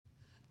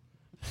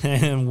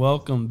And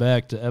welcome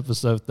back to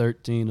episode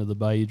 13 of the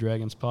Bayou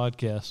Dragons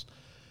podcast.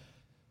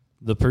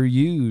 The per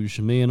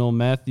usual, me and old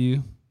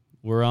Matthew,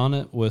 we're on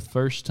it with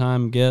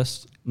first-time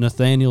guest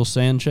Nathaniel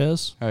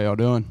Sanchez. How y'all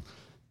doing?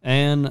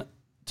 And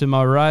to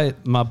my right,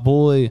 my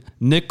boy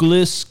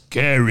Nicholas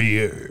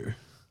Carrier.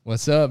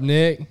 What's up,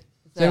 Nick?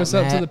 Say what's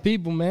up Matt? to the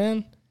people,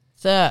 man.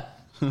 What's up?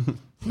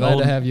 Glad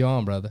to have you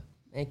on, brother.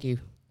 Thank you.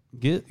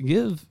 Give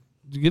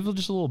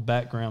just a little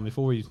background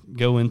before we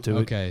go into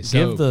it. Okay,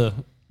 so- Give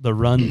the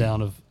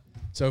rundown of.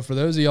 So for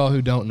those of y'all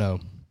who don't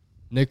know,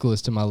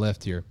 Nicholas to my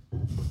left here,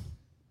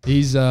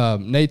 he's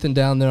Nathan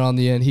down there on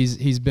the end.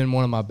 He's been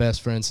one of my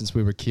best friends since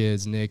we were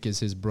kids. Nick is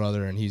his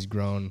brother, and he's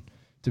grown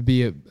to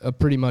be a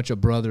pretty much a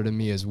brother to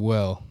me as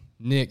well.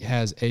 Nick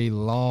has a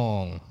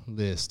long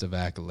list of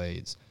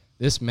accolades.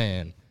 This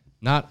man,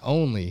 not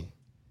only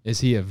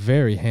is he a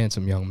very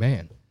handsome young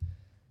man,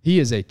 he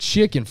is a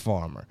chicken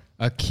farmer,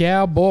 a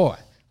cowboy,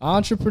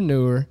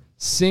 entrepreneur,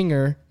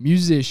 singer,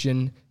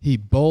 musician. He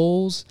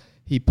bowls,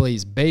 he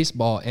plays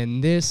baseball,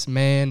 and this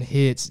man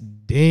hits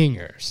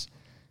dingers.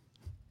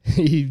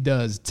 He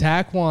does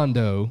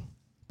taekwondo,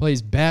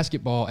 plays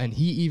basketball, and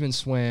he even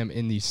swam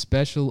in the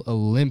Special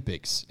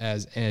Olympics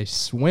as a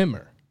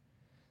swimmer.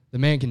 The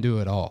man can do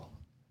it all.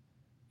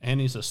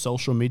 And he's a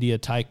social media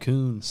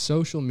tycoon.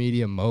 Social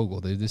media mogul,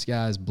 dude. This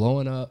guy is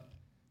blowing up.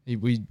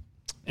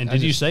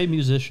 Did you say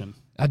musician?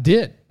 I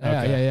did.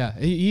 Okay. Yeah.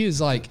 He is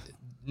like,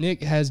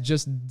 Nick has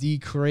just the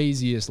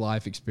craziest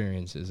life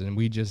experiences, and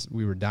we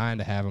were dying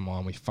to have him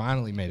on. We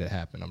finally made it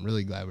happen. I'm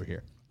really glad we're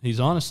here. He's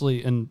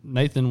honestly, and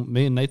me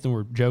and Nathan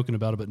were joking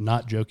about it, but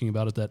not joking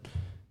about it, that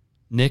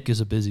Nick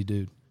is a busy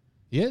dude.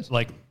 He is.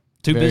 Like,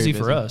 too Very busy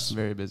for us.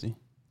 Very busy.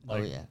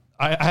 Like, Oh, yeah.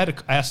 I had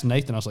to ask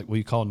Nathan, I was like, will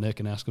you call Nick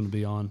and ask him to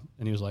be on?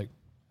 And he was like,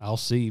 I'll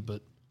see,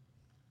 but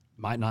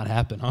might not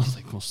happen. I was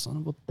like, well, son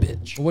of a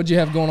bitch. What'd you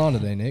have going on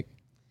today, Nick?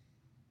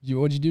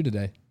 What'd you do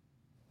today?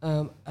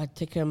 I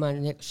take care of my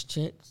next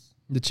chicks.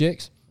 The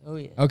chicks? Oh,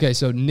 yeah. Okay,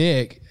 so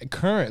Nick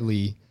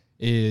currently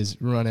is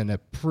running a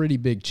pretty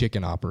big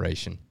chicken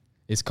operation.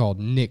 It's called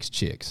Nick's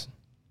Chicks,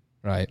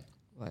 right?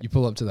 Right. You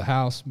pull up to the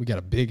house, we got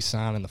a big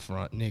sign in the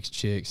front, Nick's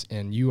Chicks,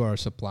 and you are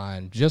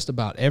supplying just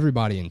about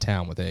everybody in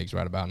town with eggs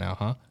right about now,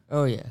 huh?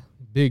 Oh, yeah.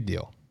 Big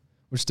deal.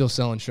 We're still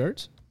selling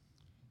shirts?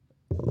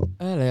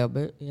 A little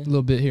bit, yeah. A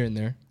little bit here and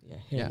there. Yeah,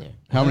 here and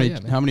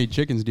there. How many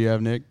chickens do you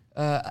have, Nick?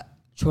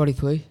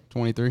 23.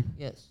 23?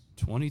 Yes.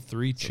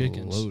 23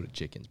 chickens. A load of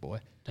chickens, boy.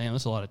 Damn,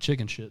 that's a lot of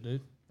chicken shit,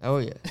 dude. Oh,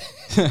 yeah.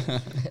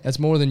 That's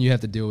more than you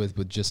have to deal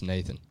with just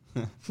Nathan.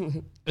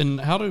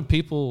 And how do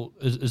people,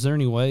 is there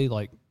any way,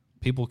 like,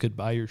 people could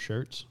buy your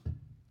shirts?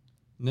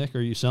 Nick,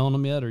 are you selling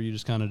them yet, or you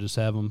just kind of just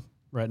have them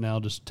right now,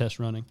 just test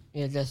running?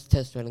 Yeah, just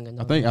test running.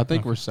 I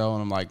think we're selling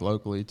them like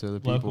locally to the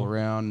people Local.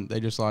 around. They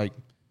just like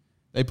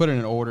they put in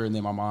an order and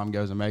then my mom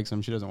goes and makes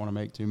them. She doesn't want to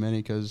make too many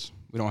because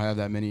we don't have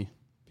that many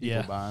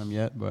people buying them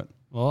yet. But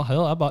Well,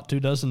 hell, I bought 2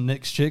 dozen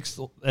Nick's Chicks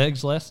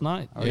eggs last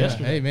night. Oh, yeah.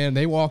 Hey, man,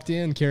 they walked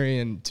in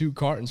carrying 2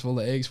 cartons full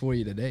of eggs for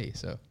you today.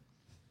 So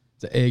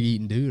it's an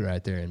egg-eating dude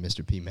right there in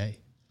Mr. P. May.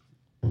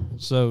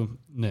 So,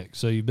 Nick,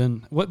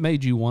 what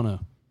made you want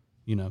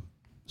to,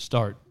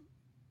 start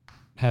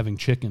having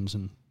chickens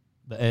and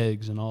the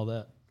eggs and all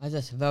that? I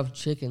just love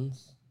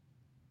chickens.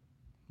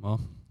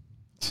 Well,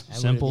 I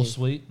simple, really do.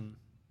 sweet. And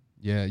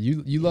Yeah,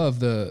 you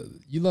love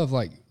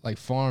like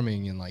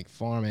farming and like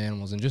farm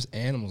animals and just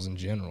animals in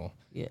general.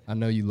 Yeah, I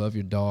know you love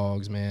your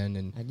dogs, man,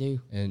 and I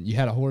do. and you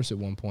had a horse at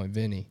one point,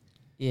 Vinny.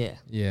 Yeah,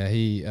 Yeah,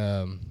 he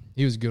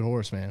was a good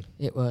horse, man.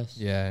 it was.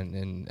 Yeah,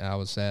 and I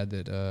was sad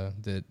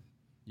that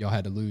y'all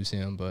had to lose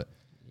him, but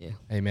Yeah.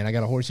 hey, man, I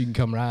got a horse you can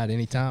come ride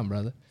anytime,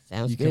 brother.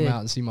 Sounds you good. come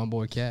out and see my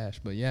boy Cash.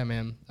 But yeah,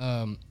 man,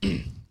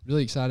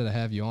 really excited to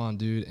have you on,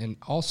 dude. And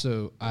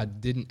also, I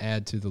didn't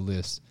add to the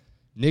list,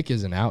 Nick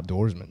is an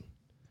outdoorsman.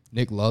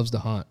 Nick loves to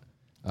hunt.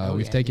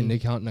 We've taken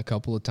Nick hunting a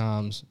couple of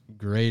times.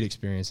 Great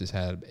experiences.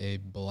 Had a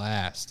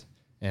blast.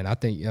 And I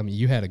mean,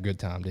 you had a good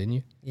time, didn't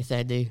you? Yes,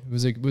 I do.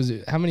 Was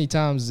it? How many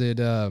times did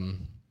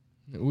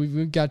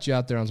we've got you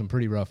out there on some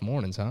pretty rough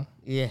mornings, huh?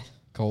 Yeah.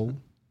 Cold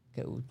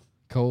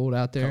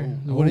out there.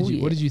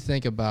 Cold. What did you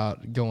think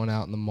about going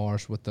out in the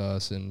marsh with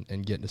us and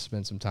getting to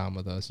spend some time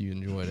with us? You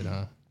enjoyed it,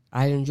 huh?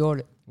 I enjoyed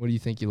it. What do you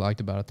think you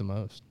liked about it the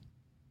most?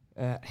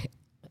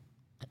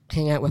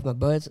 Hang out with my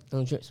buds,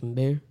 and drink some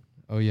beer.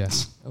 Oh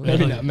yes. Oh,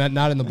 Maybe yeah.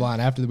 not in the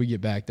blind after we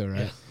get back though,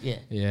 right? Yeah.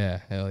 Yeah,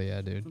 hell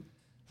yeah, dude.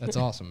 That's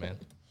awesome, man.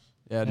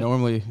 yeah,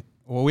 normally,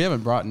 we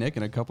haven't brought Nick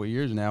in a couple of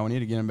years now. We need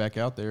to get him back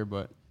out there,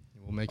 but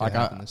We'll make like it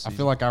happen I this feel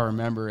season. like I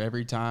remember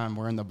every time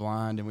we're in the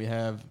blind and we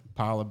have a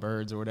pile of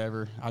birds or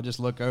whatever, I just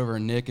look over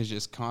and Nick is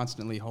just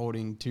constantly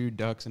holding 2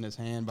 ducks in his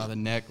hand by the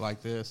neck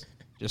like this,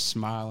 just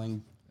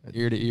smiling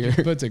ear to ear.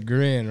 Puts a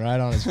grin right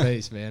on his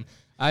face, man.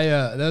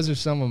 Those are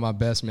some of my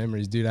best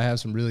memories, dude. I have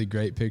some really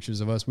great pictures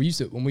of us.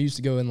 When we used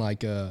to go in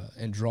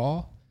and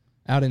draw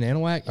out in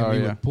Anahuac, and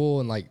we would pull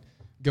and like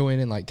go in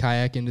and like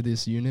kayak into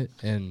this unit,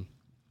 and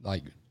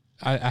like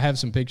I have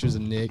some pictures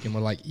of Nick, and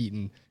we're like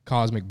eating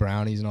cosmic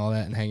brownies and all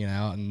that and hanging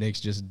out, and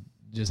Nick's just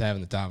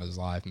having the time of his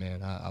life,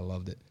 man. I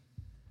loved it.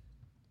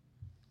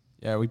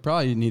 Yeah, we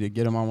probably need to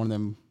get him on one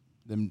of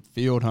them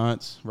field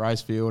hunts,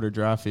 rice field or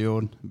dry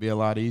field. It'd be a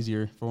lot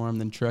easier for him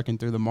than trekking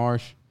through the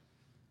marsh.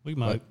 We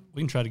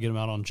can try to get him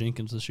out on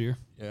Jenkins this year.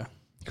 Yeah.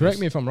 Correct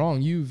me if I'm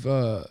wrong. You've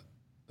well,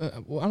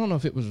 I don't know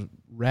if it was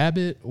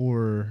rabbit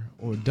or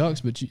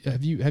ducks, but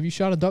have you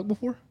shot a duck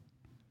before?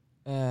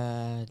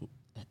 I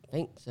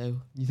think so.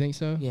 You think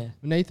so? Yeah.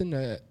 Nathan,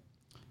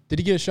 did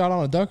he get a shot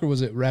on a duck, or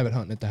was it rabbit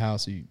hunting at the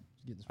house?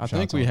 I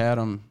think we had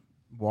him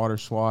water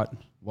swat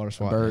a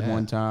bird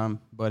one time,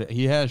 but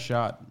he has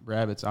shot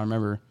rabbits. I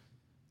remember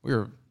we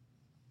were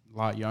a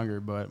lot younger,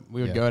 but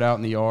we would go out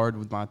in the yard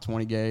with my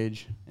 20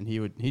 gauge, and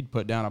he'd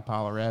put down a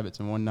pile of rabbits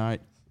in one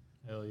night.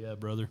 Hell yeah,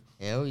 brother.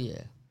 Hell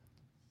yeah.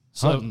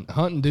 So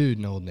hunting dude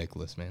and old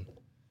Nicholas, man.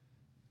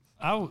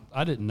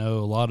 I didn't know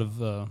a lot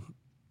of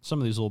some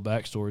of these little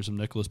backstories of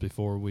Nicholas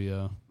before we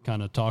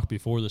kind of talked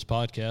before this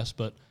podcast.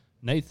 But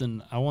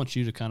Nathan, I want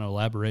you to kind of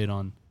elaborate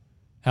on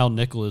how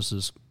Nicholas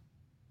is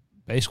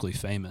basically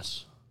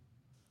famous,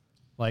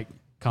 like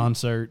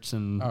concerts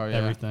and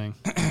everything.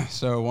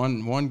 So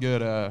one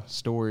good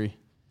story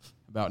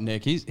about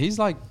Nick. He's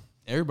like,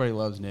 everybody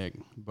loves Nick,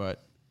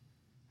 but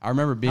I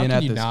remember being How at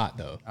can you this. not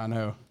though? I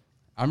know.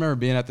 I remember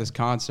being at this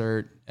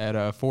concert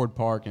at Ford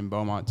Park in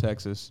Beaumont,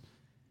 Texas,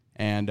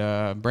 and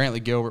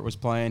Brantley Gilbert was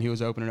playing. He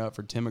was opening up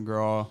for Tim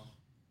McGraw,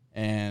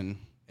 and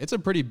it's a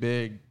pretty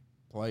big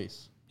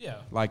place. Yeah.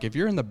 Like if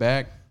you're in the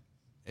back,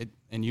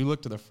 and you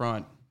look to the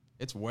front,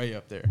 it's way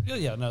up there.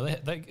 Yeah. No,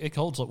 it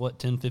holds like what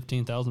 10,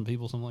 15,000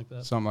 people, something like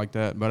that. Something like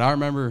that. But I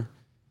remember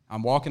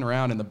I'm walking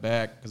around in the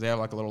back because they have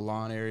like a little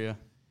lawn area,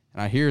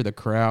 and I hear the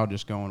crowd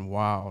just going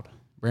wild.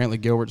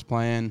 Brantley Gilbert's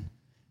playing.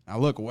 I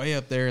look way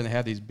up there, and they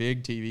have these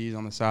big TVs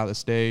on the side of the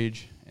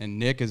stage, and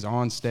Nick is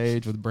on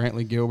stage with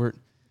Brantley Gilbert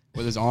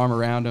with his arm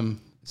around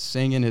him,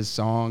 singing his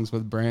songs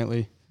with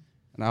Brantley.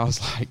 And I was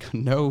like,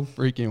 no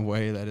freaking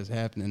way that is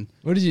happening.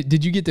 What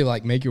did you get to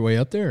like make your way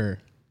up there? Or?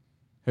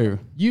 Who?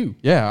 You.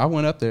 Yeah, I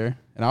went up there,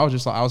 and I was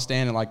just like, I was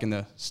standing like in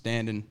the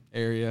standing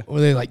area. Or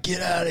they like,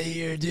 get out of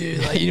here, dude.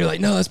 Like you're like,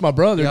 no, that's my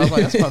brother. Yeah, I was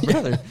like, that's my Yeah.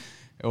 brother.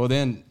 Well,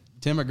 then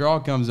Tim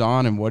McGraw comes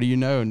on, and what do you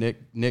know?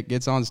 Nick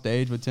gets on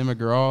stage with Tim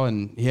McGraw,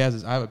 and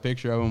I have a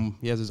picture of him.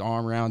 He has his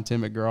arm around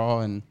Tim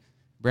McGraw, and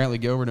Brantley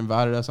Gilbert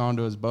invited us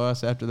onto his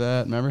bus after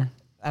that. Remember?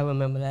 I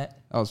remember that.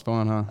 That was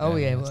fun, huh? Oh,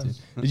 yeah, it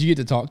was. Did you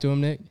get to talk to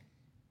him, Nick?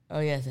 Oh,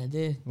 yes, I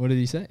did. What did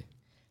he say?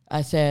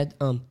 I said,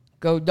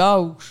 go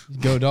Dogs.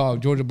 Go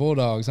dog, Georgia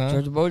Bulldogs, huh?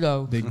 Georgia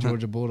Bulldogs. Big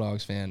Georgia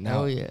Bulldogs fan.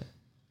 Now, Oh, yeah.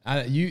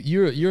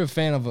 You're a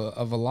fan of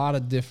a lot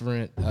of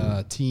different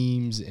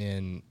teams,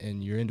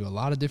 and you're into a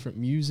lot of different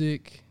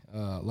music,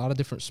 a lot of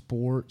different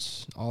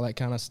sports, all that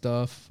kind of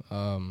stuff.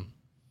 What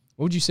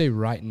would you say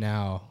right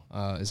now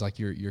is like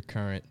your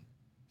current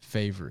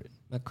favorite?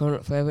 My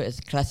current favorite is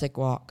classic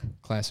rock.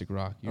 Classic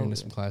rock. You're Oh, into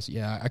yeah. some classic.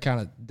 Yeah, I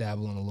kind of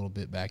dabble in a little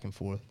bit back and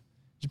forth,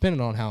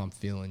 depending on how I'm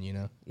feeling. You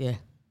know. Yeah.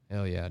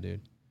 Hell yeah, dude.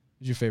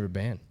 Who's your favorite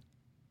band?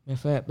 My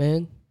favorite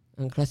band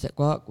on classic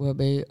rock will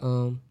be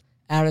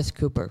Alice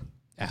Cooper.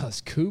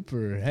 Alice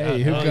Cooper.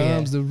 Hey, here oh,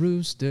 comes the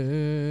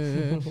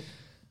rooster.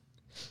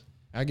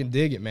 I can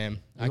dig it, man.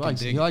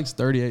 He likes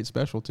 38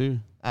 Special, too.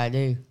 I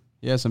do.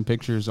 He has some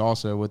pictures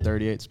also with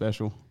 38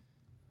 Special.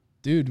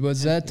 Dude,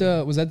 was that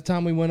the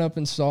time we went up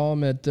and saw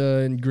him at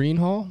in Green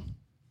Hall?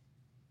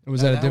 Or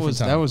was that a different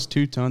time? That was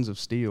 2 tons of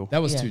steel.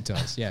 That was Yeah. 2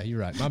 tons. Yeah, you're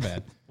right. My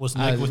bad. Was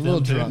I Nick was with a little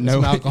them too? drunk.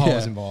 Some alcohol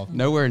was involved.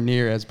 Nowhere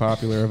near as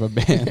popular of a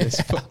band as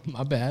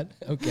My bad.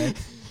 Okay.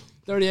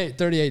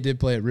 38 did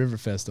play at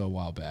Riverfest a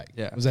while back.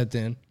 Yeah. Was that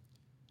then?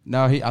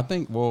 No, I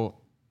think one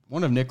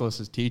of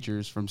Nicholas's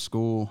teachers from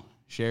school,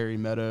 Sherry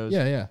Meadows.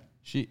 Yeah.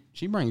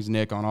 She brings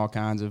Nick on all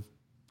kinds of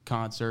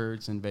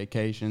concerts and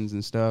vacations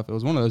and stuff. It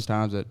was one of those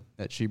times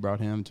that she brought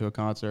him to a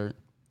concert.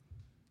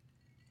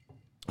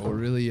 Well, we're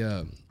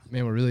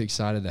really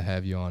excited to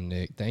have you on,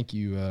 Nick. Thank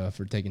you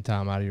for taking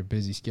time out of your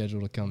busy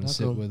schedule to come and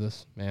sit Welcome. with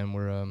us, man.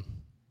 We're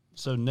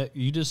So Nick,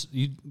 you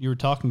were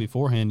talking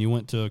beforehand. You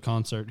went to a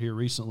concert here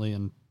recently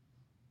and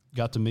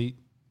got to meet.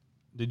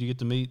 Did you get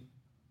to meet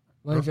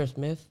Ranger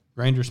Smith?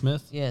 Granger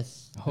Smith?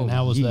 Yes. And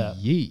how was that?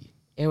 Yee.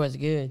 It was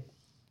good.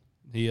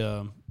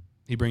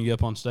 He bring you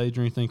up on stage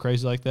or anything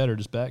crazy like that, or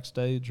just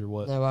backstage or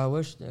what? No, I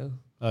wish though.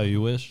 Oh,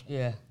 you wish?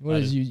 Yeah. What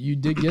is you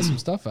did get some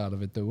stuff out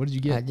of it though? What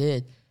did you I get?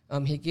 did.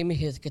 He gave me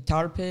his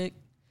guitar pick,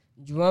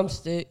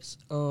 drumsticks,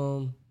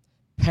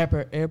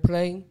 Pepper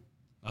Airplane.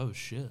 Oh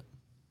shit!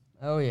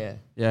 Oh yeah.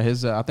 Yeah,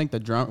 his I think the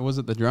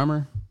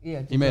drummer?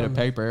 Yeah. He made a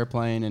paper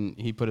airplane and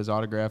he put his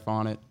autograph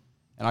on it.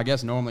 And I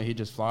guess normally he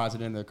just flies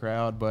it into the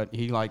crowd, but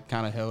he like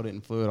kind of held it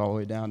and flew it all the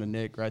way down to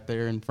Nick right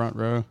there in front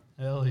row.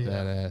 Hell yeah!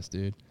 Badass,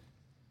 dude.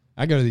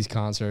 I go to these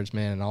concerts,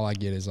 man, and all I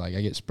get is like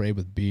I get sprayed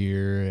with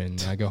beer,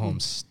 and I go home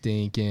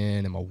stinking,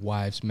 and my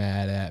wife's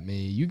mad at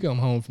me. You come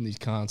home from these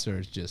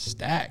concerts just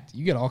stacked.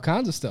 You get all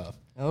kinds of stuff.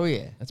 Oh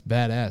yeah. That's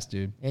badass,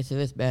 dude. Yes, it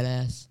is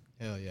badass.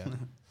 Hell yeah.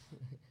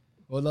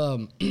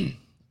 Well,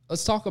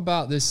 let's talk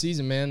about this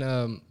season, man.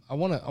 I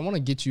wanna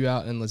get you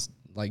out and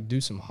like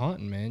do some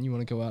hunting, man. You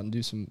want to go out and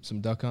do some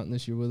duck hunting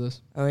this year with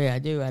us? Oh yeah, I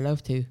do. I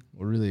love to.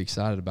 We're really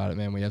excited about it,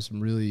 man. We have some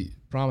really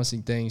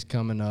promising things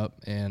coming up,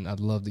 and I'd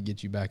love to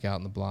get you back out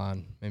in the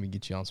blind. Maybe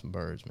get you on some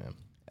birds, man.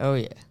 Oh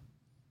yeah.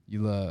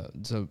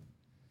 So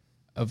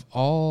of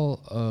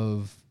all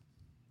of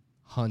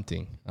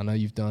hunting, I know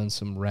you've done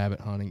some rabbit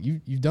hunting.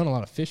 You've done a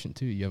lot of fishing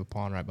too. You have a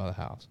pond right by the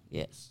house.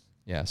 Yes.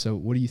 Yeah. So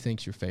what do you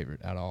think's your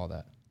favorite out of all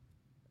that?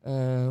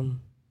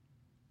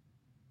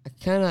 I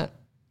kind of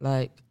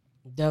like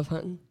dove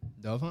hunting.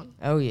 Dove hunting?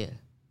 Oh yeah.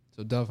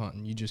 So dove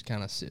hunting, you just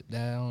kind of sit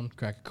down,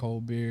 crack a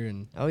cold beer,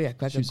 and Oh yeah.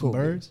 Crack shoot a some cool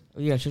birds?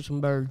 Oh yeah, shoot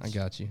some birds. I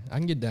got you. I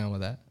can get down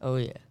with that. Oh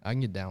yeah. I can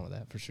get down with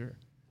that for sure.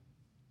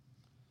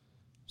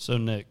 So,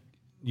 Nick,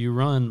 you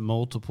run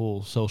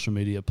multiple social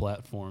media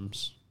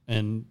platforms,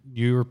 and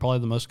you're probably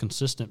the most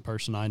consistent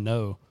person I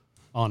know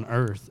on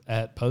earth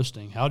at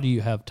posting. How do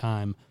you have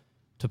time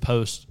to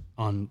post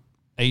on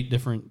 8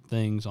 different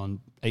things on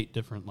 8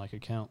 different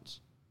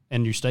accounts,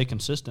 and you stay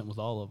consistent with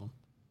all of them?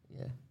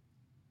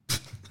 Yeah.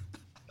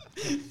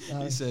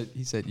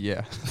 He said,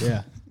 yeah.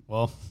 Yeah.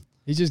 Well,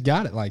 He just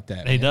got it like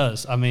that. he man.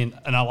 does. I mean,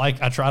 and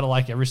I try to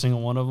like every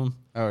single one of them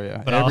Oh,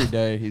 yeah. But Every I'll-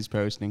 day he's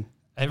posting.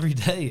 every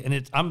day,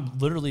 and I'm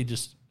literally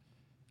just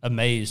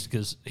amazed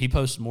because he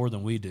posts more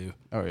than we do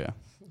Oh, yeah.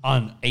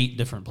 on 8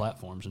 different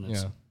platforms, and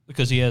it's Yeah.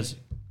 because he has.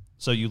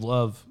 So you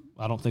love.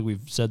 I don't think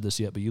we've said this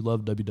yet, but you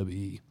love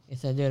WWE.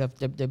 Yes, I do love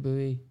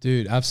WWE.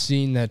 Dude, I've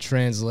seen that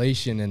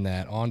translation in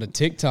that onto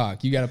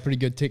TikTok. You got a pretty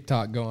good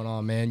TikTok going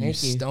on, man.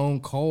 Thank you.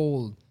 Stone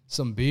cold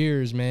some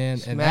beers, man.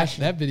 And Smash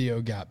that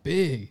video got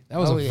big. That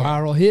was Oh, a yeah.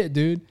 viral hit,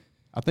 dude.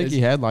 I think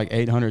he had like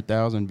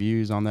 800,000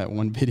 views on that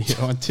one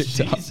video on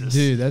TikTok. Jesus.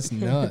 Dude, that's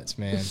nuts,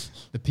 man.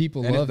 The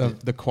people And loved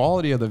it. the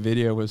quality of the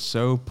video was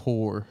so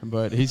poor,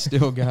 but he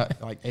still got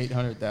like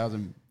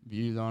 800,000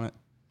 views on it.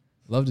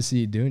 Love to see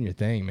you doing your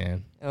thing,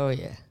 man. Oh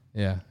yeah.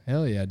 Yeah,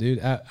 hell yeah, dude.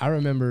 I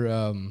remember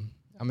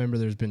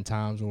there's been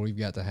times when we've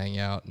got to hang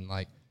out and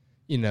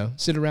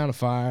sit around a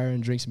fire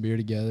and drink some beer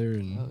together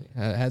and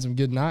Oh, had some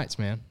good nights,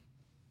 man.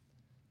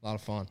 A lot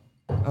of fun.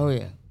 Oh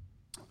yeah.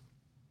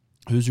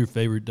 Who's your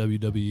favorite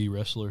WWE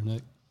wrestler,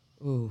 Nick?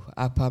 Ooh,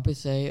 I'd probably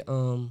say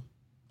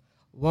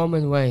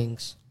Roman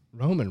Reigns.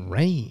 Roman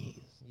Reigns.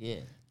 Yeah.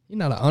 You're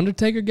not an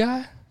Undertaker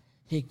guy?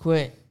 He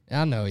quit.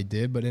 I know he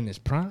did, but in his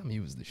prime, he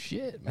was the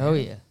shit, man. Oh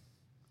yeah.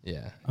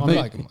 Yeah. I You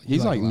think like him. You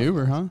he's like him a lot.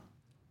 newer, huh?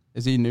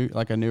 Is he new,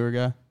 like a newer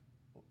guy?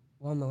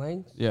 Roman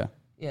Reigns. Yeah.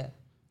 Yeah.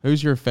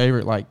 Who's your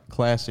favorite, like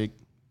classic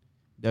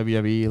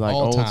WWE, like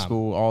All old time.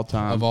 school, all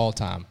time? Of all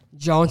time.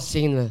 John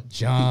Cena.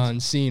 John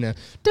Cena.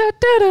 Da,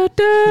 da, da,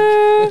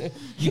 da.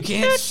 You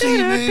can't see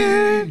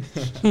me.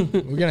 We're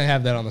going to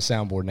have that on the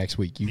soundboard next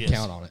week. You Yes.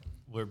 count on it.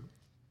 We're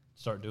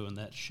start doing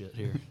that shit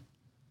here.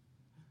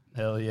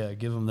 Hell yeah,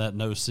 give him that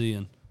no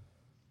seeing.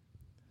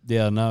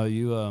 Yeah, no,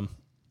 you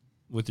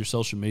with your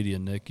social media,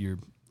 Nick, you're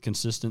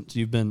consistent.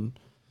 You've been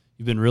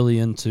really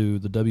into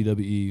the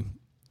WWE.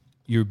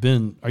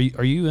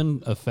 Are you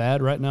in a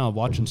fad right now of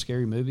watching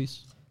scary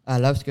movies? I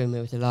love scary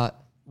movies a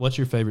lot. What's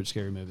your favorite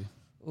scary movie?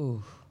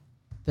 Ooh,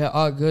 there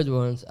are good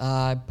ones.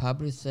 I'd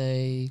probably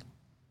say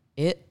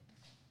It.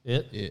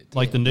 It?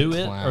 Like the new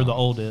It or the Clown.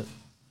 old It?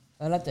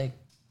 I like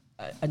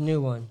a new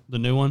one. The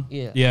new one?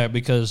 Yeah. Yeah,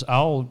 because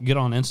I'll get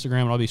on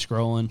Instagram and I'll be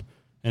scrolling,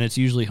 and it's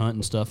usually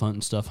hunting stuff,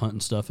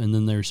 and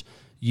then there's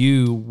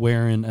you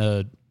wearing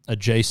a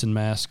Jason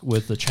mask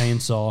with a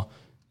chainsaw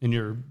in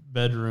your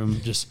bedroom,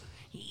 just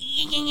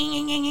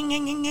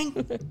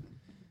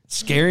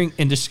scaring,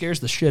 and just scares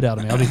the shit out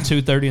of me. I'll be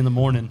 2:30 in the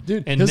morning,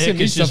 Dude, and he'll Nick send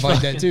me is just stuff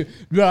like that too.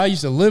 Bro, I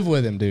used to live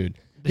with him, dude.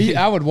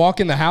 I would walk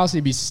in the house,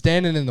 he'd be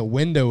standing in the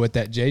window with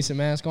that Jason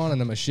mask on and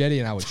the machete,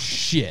 and I would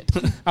shit.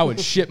 I would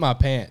shit my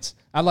pants.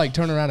 I'd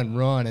turn around and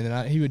run, and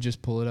then he would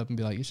just pull it up and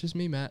be like, "It's just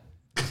me, Matt."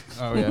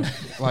 Oh yeah,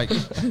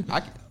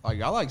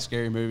 I like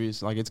scary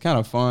movies. Like it's kind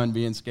of fun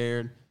being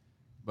scared.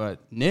 But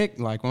Nick,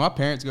 like when my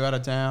parents go out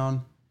of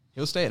town,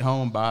 he'll stay at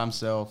home by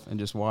himself and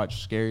just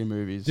watch scary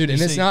movies. Dude, and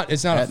it's not a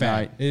at fad.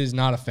 night. It is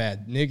not a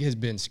fad. Nick has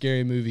been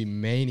scary movie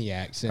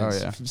maniac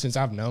since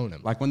I've known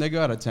him. Like when they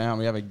go out of town,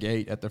 we have a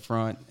gate at the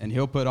front, and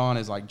he'll put on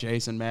his like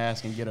Jason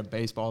mask and get a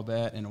baseball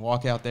bat and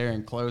walk out there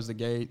and close the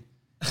gate,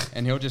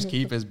 and he'll just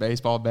keep his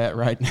baseball bat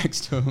right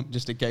next to him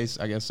just in case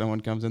I guess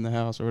someone comes in the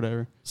house or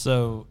whatever.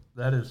 So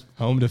that is,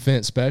 Home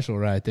defense special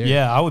right there.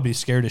 yeah, I would be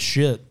scared as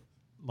shit.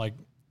 Like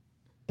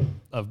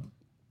a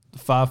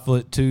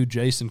 5'2"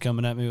 Jason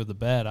coming at me with a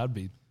bat, I'd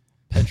be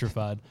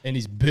petrified. And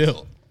he's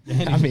built.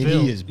 And I he's mean,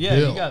 built. he is yeah,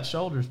 built. he got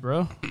shoulders,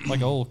 bro, like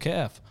an old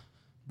calf.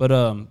 But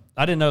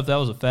I didn't know if that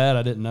was a fad.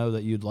 I didn't know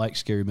that you'd like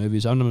scary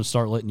movies. I'm going to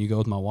start letting you go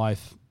with my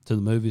wife to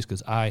the movies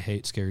because I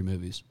hate scary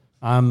movies.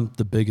 I'm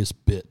the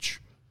biggest bitch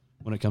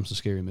when it comes to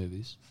scary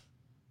movies.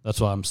 That's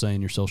why I'm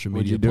saying your social Would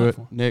media you do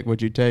platform. it, Nick?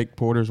 Would you take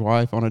Porter's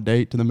wife on a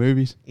date to the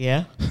movies?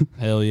 Yeah.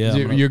 Hell yeah.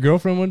 Your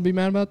girlfriend wouldn't be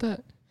mad about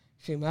that?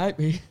 She might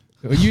be.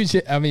 Well,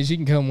 I mean, she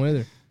can come with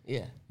her.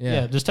 Yeah.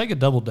 Yeah, just take a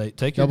double date.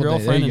 Take your Double date, there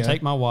girlfriend you and go.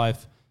 take my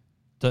wife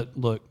to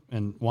look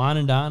and wine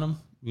and dine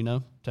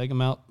them. Take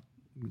them out,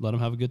 let them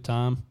have a good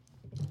time.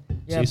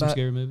 See some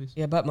scary movies?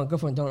 Yeah, but my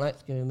girlfriend don't like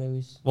scary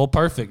movies. Well,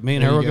 perfect. Me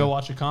and There her you will go go.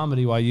 watch a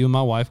comedy while you and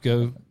my wife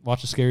go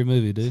watch a scary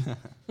movie, dude.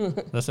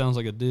 That sounds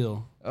like a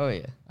deal. Oh,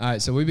 yeah. All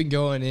right, so we've been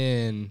going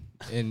in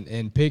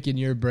and picking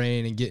your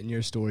brain and getting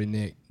your story,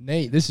 Nick.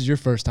 Nate, this is your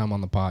first time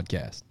on the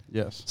podcast.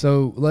 Yes.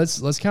 So let's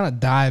kind of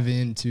dive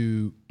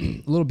into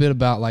a little bit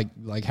about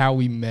like how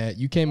we met.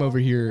 You came over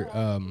here.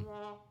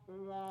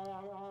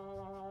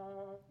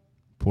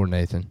 Poor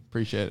Nathan.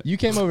 Appreciate it. You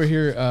came over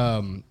here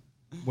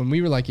when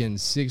we were like in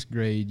 6th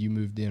grade. You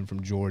moved in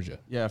from Georgia.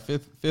 Yeah,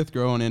 fifth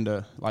growing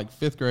into like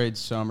 5th grade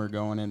summer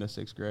going into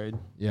 6th grade.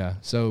 Yeah.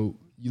 So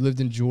you lived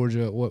in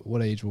Georgia.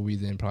 What age were we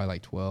then? Probably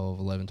like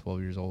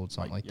 12 years old,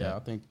 something like Yeah, that. I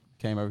think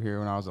came over here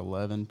when I was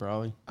 11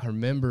 probably. I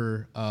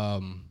remember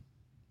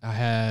I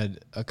had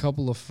a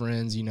couple of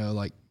friends,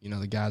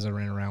 the guys I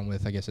ran around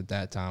with. I guess at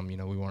that time, we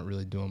weren't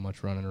really doing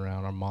much running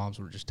around. Our moms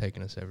were just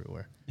taking us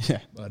everywhere. Yeah.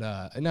 But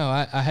no,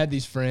 I had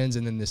these friends,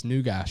 and then this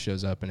new guy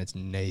shows up, and it's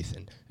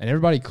Nathan. And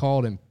everybody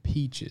called him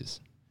Peaches.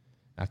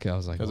 I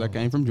was like, Because I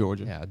came from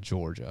Georgia. Yeah,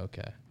 Georgia,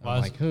 okay. Why I'm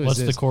is- like, who is what's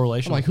this? the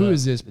correlation I'm like, with who that?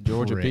 is this The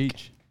Georgia prick?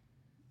 Peach.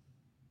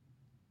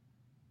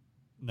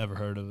 Never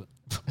heard of it.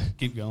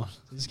 Keep going.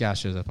 This guy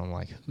shows up, I'm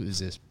like, who is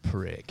this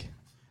prick?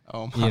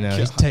 Oh my God.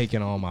 He's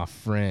taking all my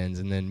friends.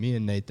 And then me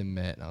and Nathan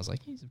met, and I was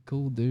like, he's a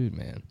cool dude,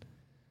 man.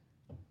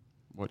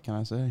 What can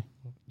I say?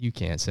 You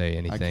can't say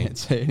anything. I can't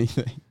say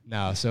anything.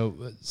 No,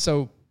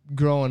 so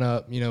growing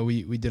up,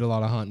 we did a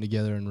lot of hunting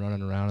together and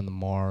running around in the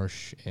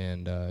marsh,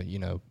 and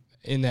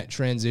in that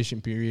transition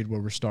period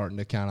where we're starting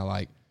to kind of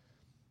like,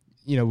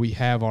 we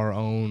have our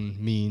own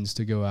means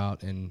to go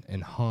out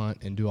and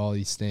hunt and do all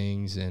these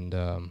things, and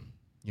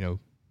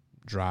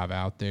drive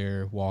out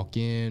there, walk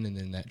in, and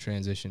then that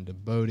transition to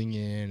boating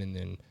in, and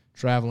then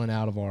traveling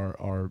out of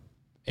our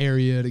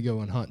area to go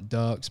and hunt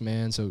ducks,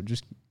 man. So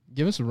just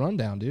give us a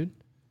rundown, dude.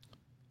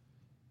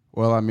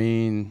 Well, I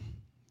mean,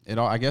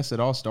 I guess it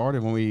all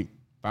started when we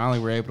finally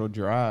were able to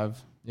drive.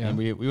 Yeah. And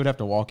we would have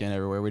to walk in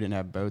everywhere. We didn't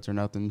have boats or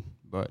nothing.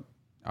 But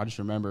I just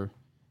remember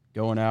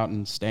going out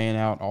and staying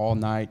out all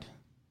night,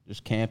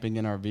 just camping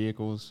in our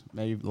vehicles,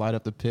 maybe light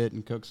up the pit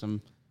and cook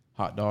some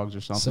hot dogs or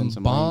something.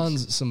 Some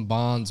wings.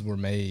 bonds were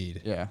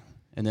made. Yeah.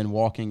 And then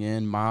walking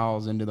in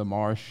miles into the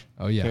marsh.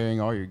 Oh, yeah. Carrying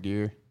all your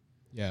gear.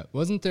 Yeah,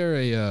 wasn't there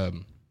a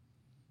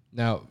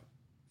now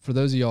for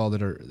those of y'all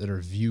that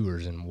are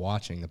viewers and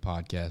watching the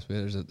podcast,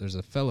 there's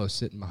a fellow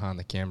sitting behind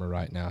the camera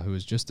right now who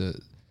is just a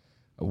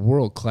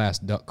world-class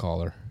duck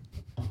caller.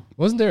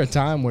 Wasn't there a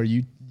time where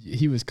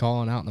he was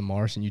calling out in the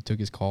marsh and you took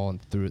his call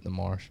and threw it in the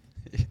marsh?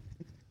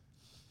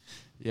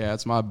 Yeah,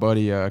 it's my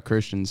buddy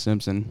Christian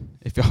Simpson.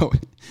 If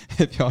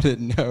y'all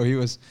didn't know, he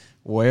was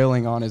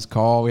wailing on his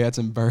call. We had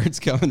some birds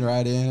coming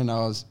right in, and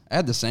I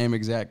had the same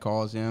exact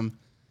call as him.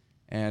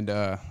 And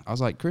I was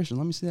like, Christian,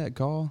 let me see that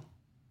call.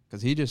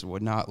 Because he just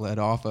would not let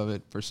off of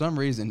it. For some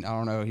reason, I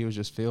don't know, he was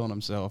just feeling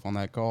himself on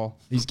that call.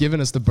 He's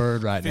giving us the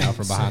bird right now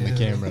from behind the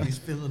camera. He's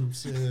feeling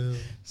himself.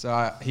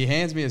 So he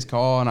hands me his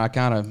call, and I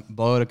kind of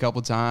blow it a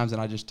couple times,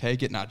 and I just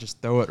take it, and I just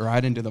throw it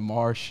right into the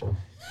marsh.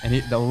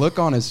 And the look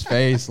on his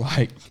face,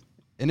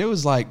 and it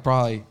was like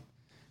probably,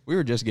 we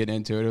were just getting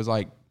into it. It was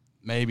like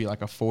maybe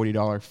like a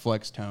 $40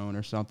 flex tone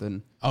or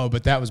something. Oh,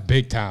 but that was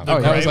big time.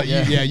 Oh, that was yeah.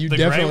 like, Yeah. you The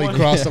gray definitely one?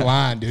 crossed the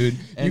line, dude.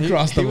 And you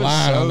crossed the he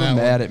line was so on that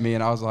mad one. at me,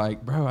 and I was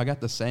like, bro, I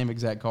got the same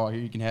exact call here.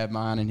 You can have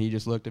mine. And he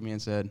just looked at me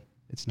and said,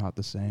 it's not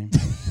the same.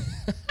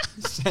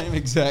 Same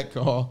exact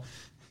call.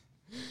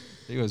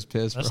 He was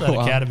pissed That's for that a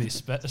while. Academy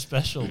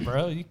special,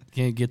 bro. You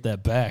can't get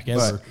that back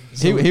ever. But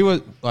he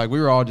was like, we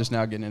were all just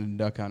now getting into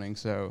duck hunting.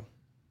 So,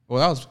 well,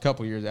 that was a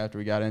couple years after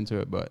we got into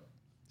it, but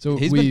So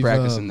he's been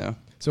practicing though.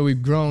 So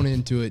we've grown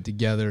into it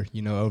together,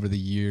 over the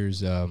years.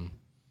 So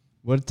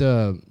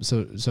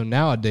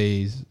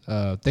nowadays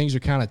things are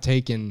kind of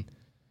taking,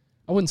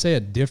 I wouldn't say a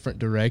different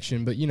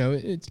direction, but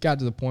it's got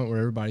to the point where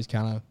everybody's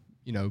kind of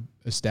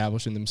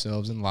establishing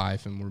themselves in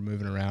life, and we're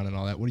moving around and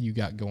all that. What do you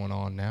got going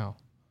on now?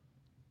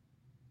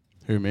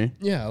 Who, me?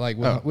 Yeah, like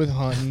Oh. with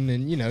hunting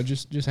and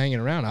just hanging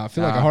around. I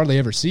feel like I Nah. hardly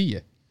ever see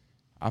you.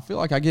 I feel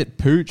like I get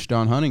pooched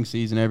on hunting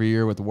season every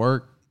year with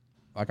work.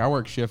 Like I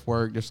work shift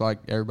work just like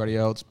everybody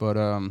else, but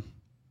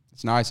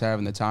it's nice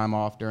having the time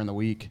off during the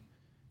week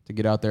to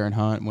get out there and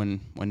hunt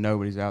when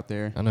nobody's out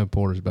there. I know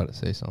Porter's about to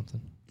say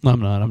something. I'm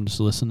not. I'm just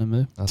listening,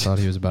 man. I thought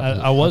he was about. I I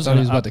thought wasn't- he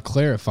was about to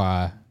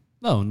clarify.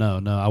 No.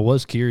 I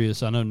was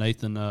curious. I know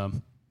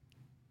Nathan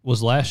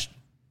was last.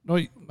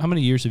 How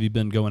many years have you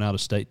been going out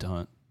of state to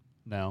hunt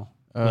now?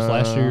 Was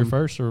last year your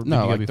first, or did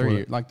No, you go like before 3 that?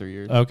 years. Like 3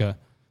 years. Okay.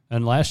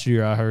 And last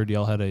year I heard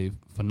y'all had a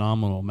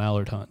phenomenal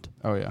mallard hunt,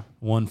 Oh yeah.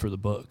 one for the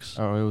books.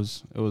 Oh,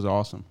 it was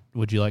awesome.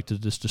 Would you like to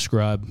just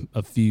describe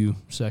a few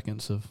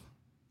seconds of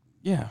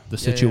Yeah. the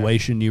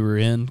situation you were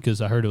in? Because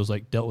I heard it was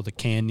like dealt with a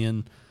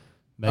canyon.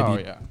 Maybe. Oh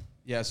yeah.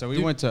 Yeah. So we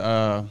went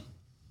to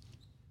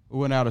we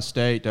went out of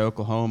state to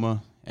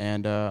Oklahoma,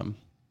 and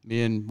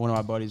me and one of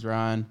my buddies,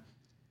 Ryan,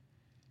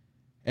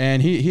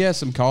 and he has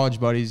some college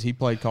buddies. He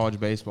played college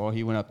baseball.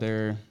 He went up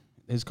there.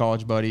 His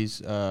college buddies,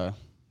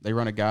 they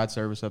run a guide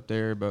service up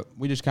there, but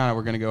we just kind of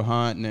were going to go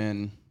hunt, and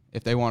then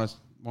if they want us,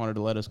 wanted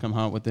to let us come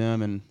hunt with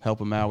them and help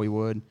them out, we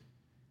would.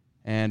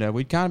 And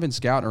we'd kind of been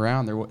scouting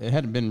around. It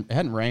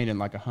hadn't rained in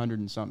like 100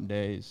 and something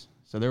days,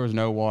 so there was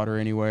no water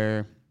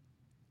anywhere.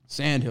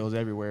 Sandhills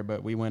everywhere,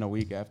 but we went a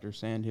week after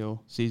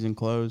sandhill season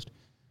closed.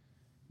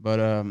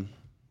 But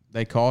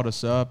they called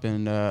us up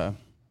and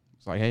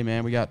it's like, hey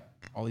man, we got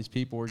all these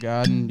people we're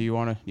guiding. Do y'all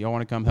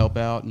want to come help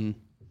out and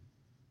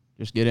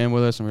just get in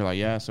with us? And we were like,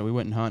 yeah. So we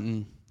went and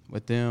hunting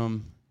with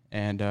them,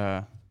 and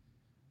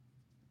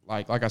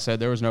like I said,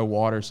 there was no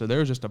water, so there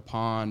was just a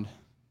pond,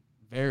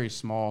 very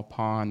small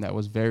pond that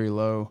was very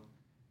low,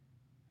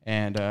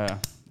 and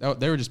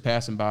they were just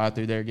passing by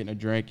through there getting a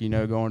drink,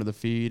 going to the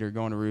feed or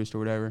going to roost or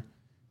whatever.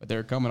 But they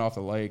were coming off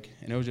the lake,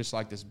 and it was just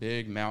like this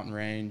big mountain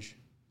range,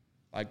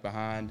 like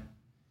behind,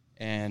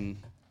 and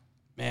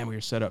man, we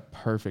were set up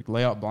perfect.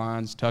 Layout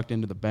blinds tucked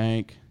into the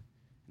bank.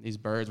 And these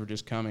birds were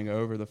just coming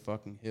over the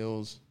fucking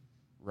hills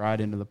right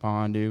into the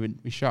pond, dude. And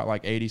we shot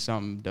like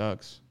 80-something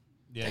ducks.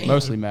 Yeah,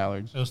 mostly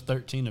mallards. It was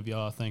 13 of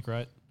y'all, I think,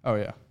 right? Oh,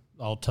 yeah.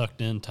 All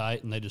tucked in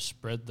tight, and they just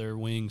spread their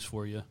wings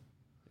for you.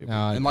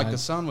 And the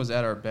sun was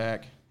at our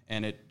back,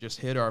 and it just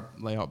hit our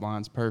layout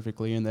blinds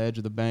perfectly in the edge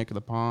of the bank of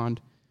the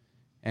pond.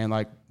 And,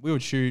 like, we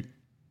would shoot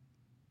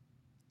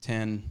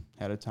 10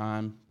 at a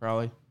time,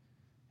 probably.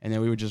 And then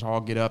we would just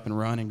all get up and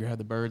run and grab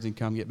the birds and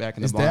come get back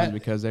in the blind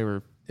because they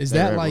were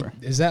everywhere.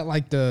 Is that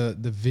like the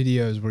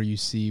videos where you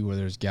see where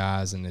there's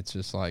guys and it's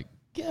just like,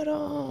 get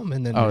them,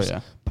 and then there's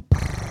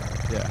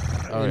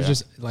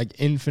just like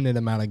infinite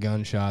amount of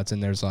gunshots,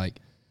 and there's like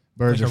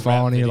birds Like are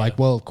falling, and you're like,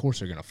 well, of course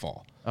they're gonna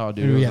fall. Oh,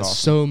 dude, And we had awesome.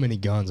 so many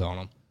guns on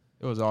them.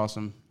 It was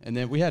awesome. And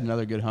then we had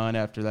another good hunt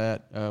after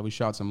that. We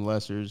shot some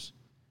lessers.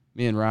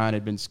 Me and Ryan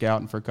had been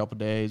scouting for a couple of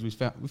days. We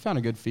found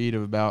a good feed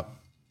of about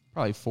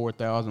probably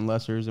 4,000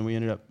 lessers, and we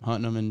ended up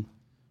hunting them and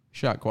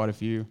shot quite a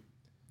few.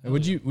 And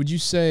would you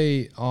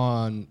say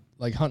on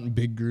like hunting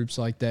big groups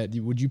like that,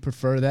 would you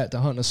prefer that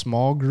to hunting a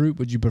small group?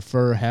 Would you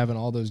prefer having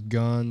all those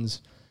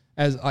guns?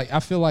 As like,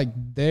 I feel like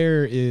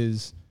there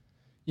is,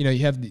 you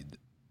have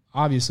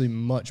obviously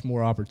much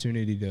more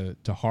opportunity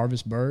to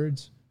harvest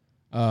birds,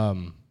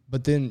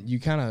 but then you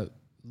kind of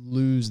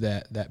lose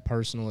that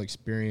personal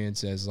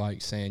experience as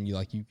like saying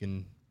you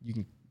can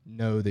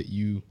know that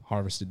you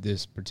harvested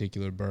this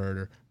particular bird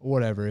or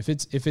whatever. If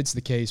it's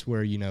the case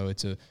where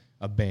it's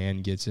a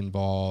band gets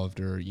involved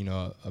or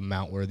a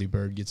mount worthy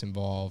bird gets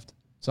involved,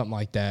 something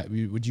like that,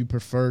 would you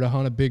prefer to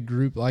hunt a big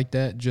group like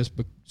that just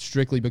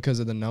strictly because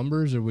of the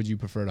numbers, or would you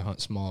prefer to hunt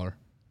smaller?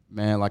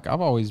 Man, like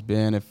I've always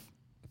been, if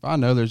I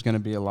know there's going to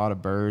be a lot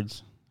of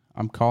birds,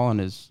 I'm calling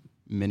as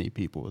many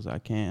people as I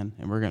can,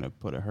 and we're going to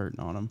put a hurting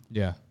on them.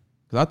 Yeah.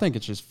 Because I think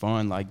it's just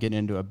fun, like, getting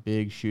into a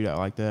big shootout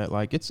like that.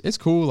 Like, it's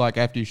cool, like,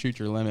 after you shoot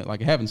your limit. Like,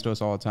 it happens to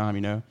us all the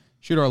time,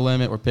 Shoot our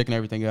limit, we're picking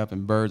everything up,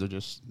 and birds are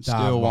just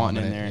still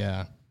wanting in there.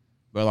 Yeah.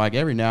 But, like,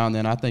 every now and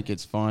then, I think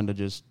it's fun to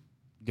just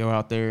go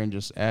out there and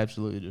just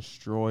absolutely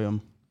destroy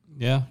them.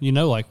 Yeah,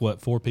 like,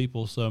 4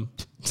 people, so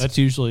that's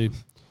usually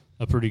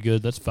a pretty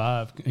good. That's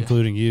 5,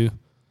 including you.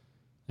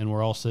 And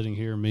we're all sitting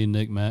here, me,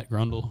 Nick, Matt,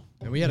 Grundle.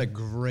 And we had a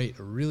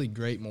really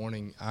great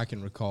morning, I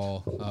can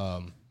recall.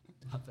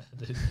 Not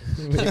bad,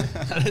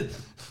 dude.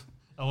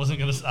 I wasn't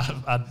gonna.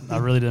 I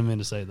really didn't mean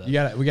to say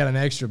that. We got an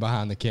extra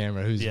behind the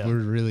camera we're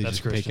really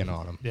just Christian. picking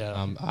on him.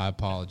 Yeah, I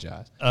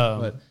apologize.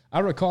 But I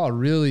recall a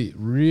really,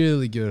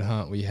 really good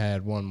hunt we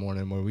had one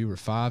morning where we were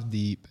 5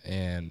 deep,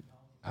 and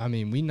I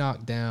mean we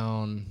knocked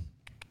down.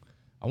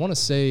 I want to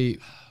say,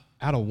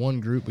 out of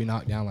one group we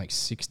knocked down like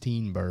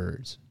 16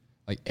 birds.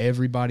 Like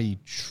everybody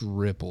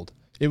tripled.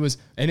 It was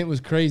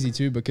crazy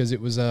too because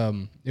it was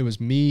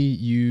me,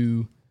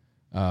 you,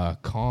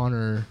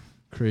 Connor,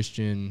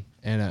 Christian,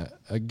 and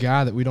a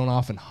guy that we don't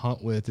often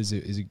hunt with is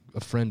a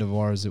friend of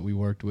ours that we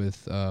worked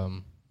with,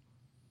 and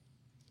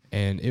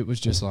it was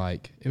just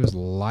like it was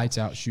lights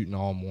out shooting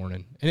all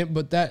morning.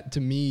 But that to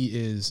me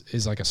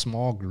is like a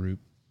small group.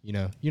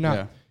 You're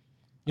not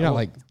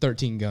like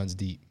 13 guns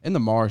deep in the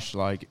marsh.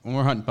 Like when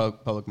we're hunting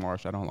public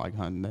marsh, I don't like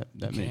hunting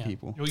that many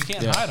people. Well, you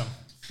can't hide them.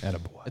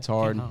 Attaboy. It's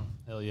hard.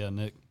 Hell yeah,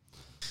 Nick.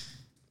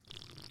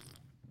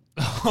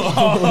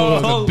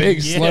 The big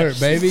slurp,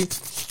 baby.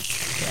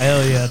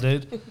 Hell yeah,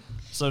 dude.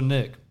 So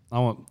Nick,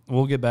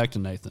 we'll get back to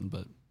Nathan,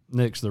 but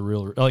Nick's the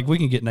real. Like we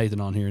can get Nathan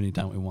on here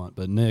anytime we want,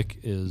 but Nick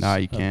is. No,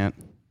 you can't.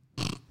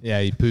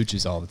 Yeah, he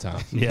pooches all the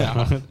time.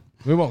 Yeah,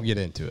 we won't get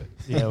into it.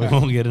 Yeah, we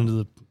won't get into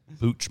the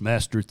Pooch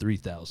Master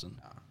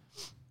 3000.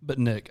 But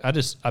Nick,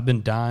 I've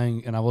been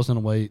dying, and I was gonna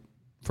wait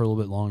for a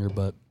little bit longer,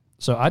 but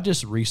so I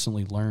just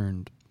recently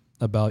learned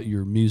about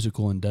your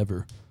musical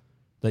endeavor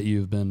that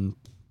you've been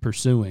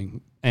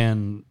pursuing,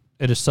 and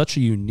it is such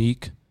a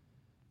unique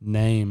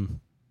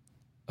name,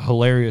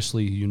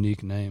 hilariously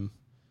unique name,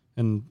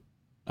 and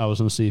I was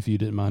going to see if you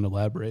didn't mind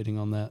elaborating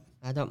on that.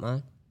 I don't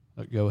mind.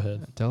 Go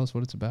ahead. Tell us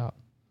what it's about.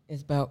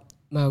 It's about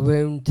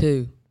Maroon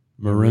 2.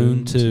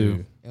 Maroon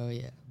 2. Oh,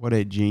 yeah. What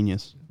a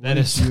genius.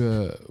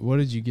 What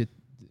did you get?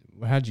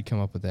 How'd you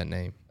come up with that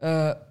name?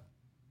 I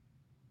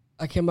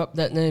came up with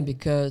that name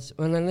because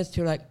when I listen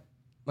to like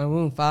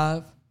Maroon 5,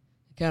 it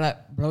kind of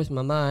like blows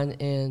my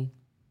mind, and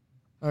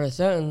all of a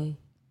sudden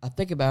I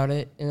think about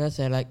it, and I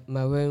said like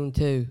Maroon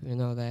too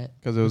and all that.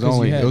 Because it was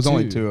Because you had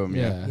only two of them.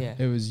 Yeah. Yeah.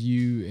 It was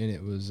you and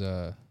it was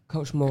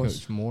Coach Morris.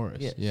 Coach Morris.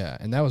 Yes. Yeah,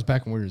 and that was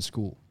back when we were in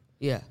school.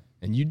 Yeah.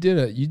 And you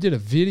did a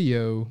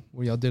video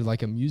where y'all did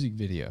like a music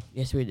video,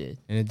 Yes, we did.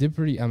 and it did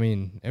pretty. I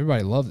mean,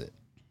 everybody loved it.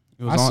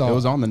 It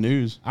was on the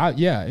news. It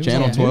was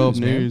Channel on 12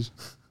 man. news.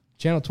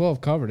 Channel 12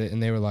 covered it,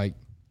 and they were like,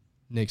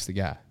 "Nick's the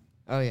guy."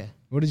 Oh yeah.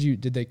 What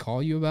did they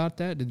call you about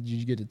that? Did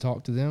you get to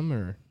talk to them,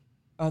 or?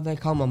 Oh, they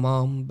called my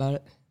mom about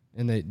it.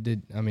 And they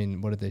did. I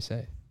mean, what did they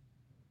say?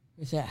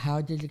 They said,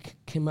 "How did it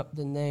come up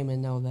the name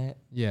and all that?"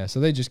 Yeah, so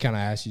they just kind of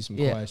asked you some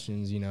Yeah.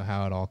 questions. You know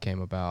how it all came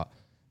about.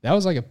 That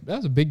was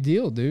a big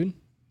deal, dude.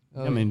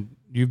 Oh, I mean,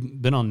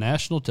 you've been on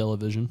national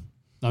television.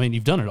 I mean,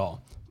 you've done it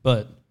all.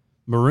 But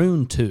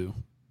Maroon 2,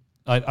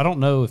 I don't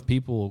know if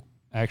people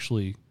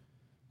actually,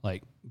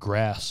 like,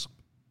 grasp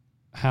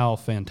how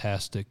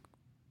fantastic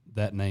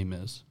that name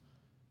is.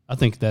 I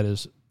think that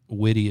is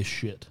witty as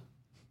shit,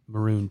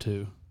 Maroon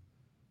 2.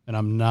 And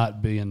I'm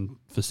not being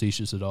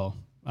facetious at all.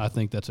 I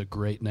think that's a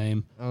great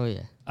name. Oh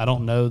yeah. I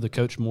don't know the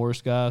Coach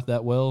Morris guy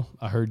that well.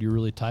 I heard you're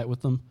really tight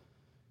with him.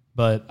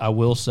 But I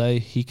will say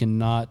he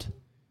cannot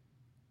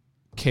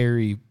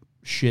carry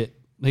shit.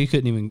 He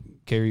couldn't even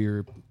carry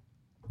your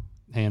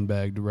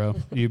handbag, bro.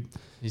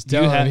 He's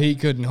telling him he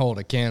couldn't hold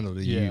a candle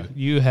to you.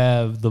 You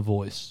have the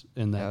voice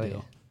in that Oh, deal.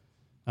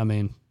 yeah. I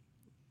mean,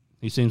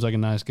 he seems like a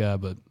nice guy,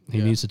 but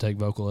he needs to take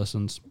vocal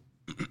lessons.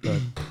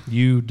 But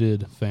you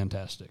did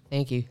fantastic.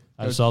 Thank you.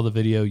 I saw the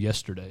video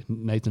yesterday.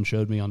 Nathan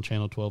showed me on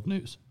Channel 12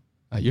 News.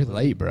 You're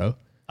late, bro.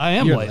 I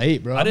am You're late.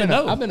 late, bro. I didn't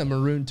know. I've been a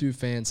Maroon 2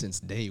 fan since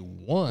day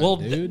one, Well,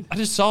 dude. I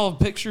just saw a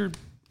picture,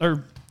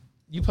 or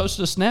you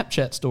posted a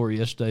Snapchat story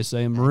yesterday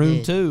saying Maroon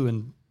did. 2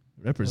 and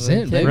Represent,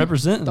 Maroon baby.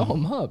 representing. Throw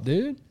him up,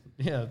 dude.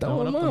 Yeah, Throw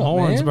throwing up him the up,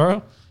 horns,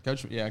 man.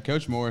 bro.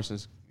 Coach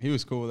Morris he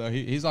was cool though.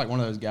 He's like one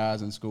of those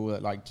guys in school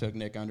that like took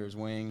Nick under his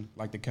wing,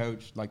 like the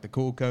coach, like the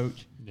cool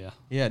coach. Yeah.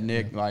 He had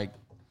Nick like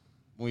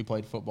when we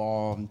played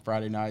football on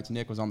Friday nights.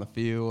 Nick was on the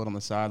field, on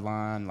the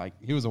sideline, like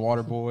he was a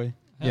water boy.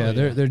 Yeah,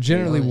 there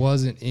generally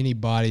wasn't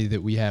anybody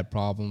that we had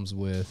problems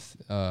with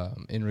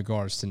in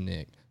regards to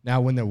Nick.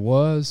 Now, when there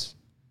was,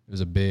 it was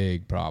a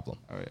big problem.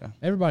 Oh yeah,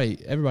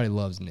 Everybody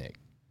loves Nick,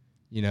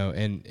 you know,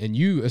 and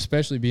you,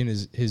 especially being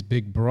his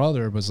big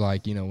brother, was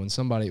like, you know, when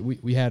somebody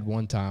we had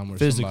one time where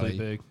Physically somebody,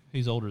 big.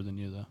 He's older than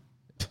you,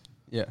 though.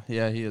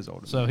 yeah, he is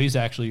older. So he's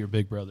actually your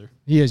big brother.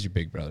 he is your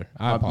big brother.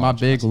 My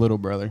big little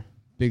brother.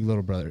 Big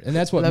little brother, and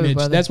that's what Love you, Mitch.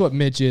 brother. That's what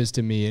Mitch is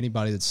to me.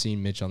 Anybody that's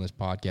seen Mitch on this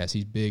podcast,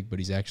 he's big, but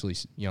he's actually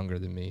younger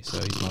than me, so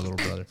he's my little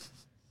brother.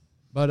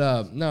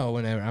 But no,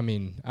 whenever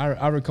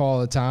I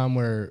recall a time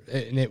where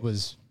and it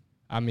was,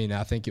 I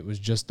think it was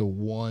just the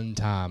one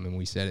time, and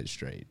we said it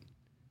straight.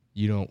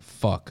 You don't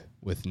fuck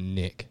with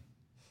Nick.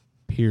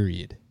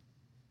 Period.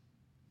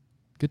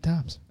 Good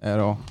times. At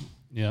all.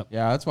 Yep.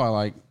 Yeah, that's why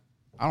like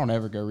I don't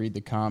ever go read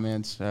the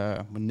comments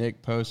when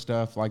Nick posts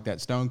stuff like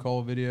that Stone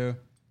Cold video.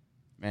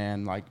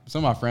 Man, like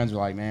some of my friends are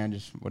like, man,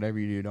 just whatever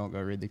you do, don't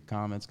go read the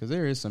comments because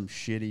there is some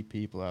shitty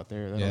people out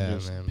there that'll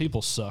just man.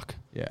 People suck.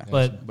 yeah.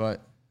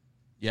 But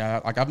yeah,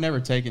 like I've never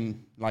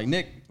taken like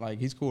Nick, like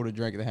he's cool to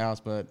drink at the house,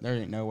 but there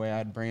ain't no way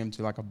I'd bring him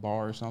to like a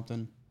bar or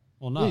something.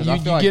 well, no. 'Cause You- I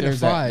feel like get in a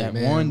there's fight, that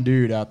man. one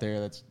dude out there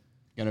that's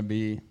gonna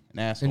be an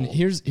asshole. And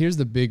here's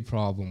the big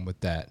problem with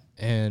that,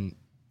 and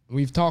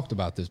we've talked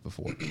about this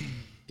before.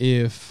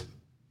 If,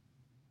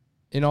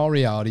 in all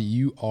reality,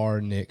 you are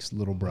Nick's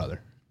little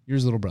brother, you're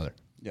his little brother.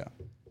 yeah.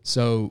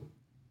 So,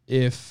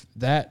 if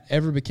that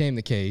ever became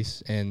the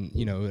case, and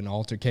you know an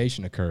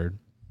altercation occurred,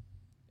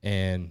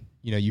 and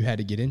you know you had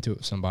to get into it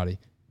with somebody,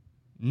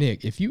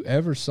 Nick, if you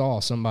ever saw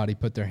somebody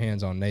put their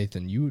hands on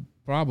Nathan, you would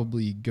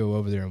probably go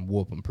over there and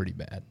whoop him pretty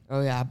bad.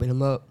 Oh yeah, I beat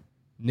him up.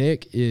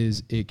 Nick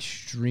is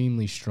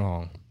extremely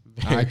strong.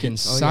 I can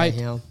cite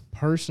him.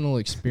 personal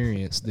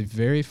experience. The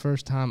very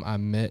first time I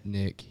met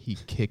Nick, he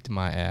kicked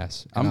my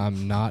ass. And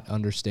I'm not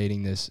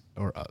understating this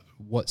or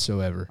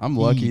whatsoever. I'm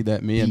lucky He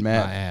that me and beat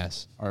Matt my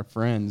ass. are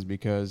friends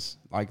because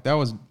like that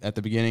was at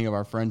the beginning of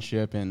our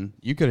friendship, and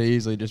you could have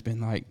easily just been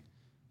like,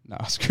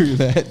 nah, screw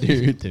that,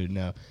 dude. Dude,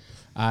 no.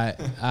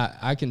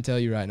 I can tell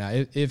you right now,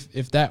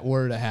 if that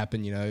were to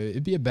happen, you know,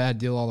 it'd be a bad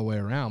deal all the way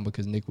around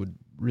because Nick would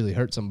really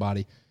hurt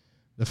somebody.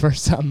 The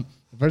first time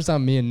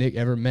me and Nick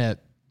ever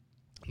met,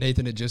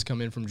 Nathan had just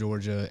come in from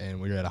Georgia, and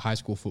we were at a high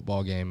school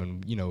football game,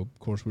 and you know, of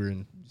course, we were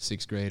in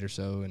 6th grade or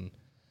so, and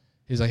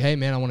he's like, "Hey,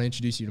 man, I want to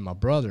introduce you to my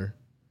brother,"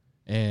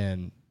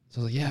 and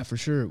so I was like, "Yeah, for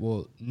sure."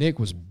 Well, Nick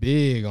was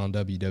big on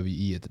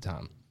WWE at the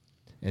time,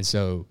 and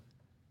so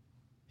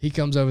he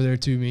comes over there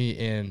to me,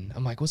 and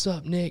I'm like, "What's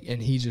up, Nick?"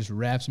 And he just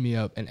wraps me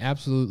up and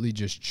absolutely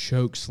just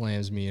choke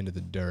slams me into the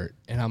dirt,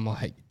 and I'm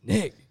like,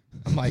 "Nick."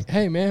 I'm like,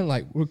 "Hey, man,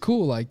 like, we're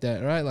cool like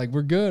that, right? Like,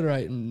 we're good,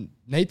 right? And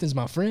Nathan's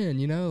my friend,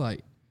 you know?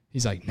 Like,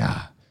 he's like,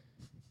 nah."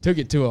 Took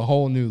it to a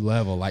whole new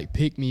level. Like,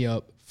 picked me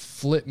up,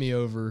 flipped me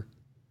over.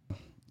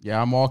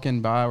 Yeah, I'm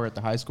walking by. We're at the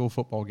high school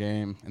football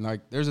game, and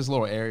like, there's this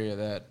little area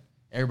that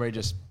everybody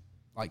just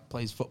like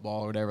plays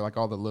football or whatever. Like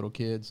all the little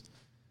kids.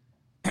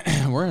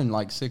 We're in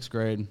like 6th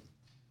grade,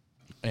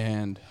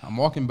 and I'm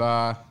walking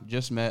by,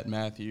 just met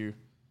Matthew,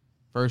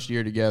 first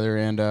year together,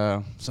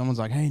 and someone's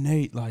like, "Hey,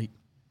 Nate, like,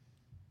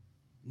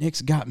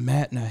 Nick's got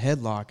Matt in a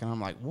headlock," and I'm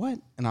like, "What?"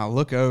 And I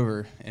look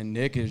over, and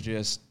Nick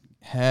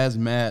has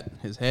Matt,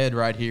 his head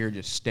right here,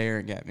 just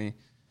staring at me.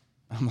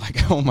 I'm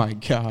like, "Oh my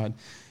God!"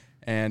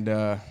 And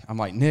I'm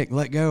like, "Nick,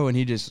 let go," and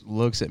he just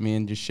looks at me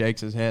and just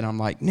shakes his head. I'm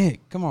like,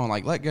 "Nick, come on,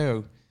 like, let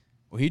go."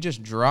 Well, he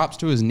just drops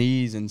to his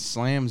knees and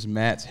slams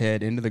Matt's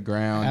head into the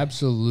ground.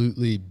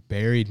 Absolutely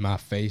buried my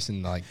face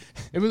in like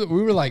we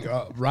were like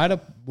right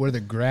up where the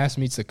grass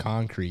meets the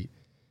concrete,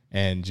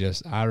 and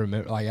just I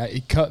remember like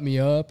it cut me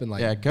up and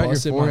like cut your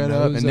busted my forehead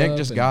up, nose and Nick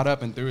just got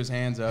up and threw his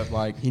hands up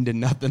like he did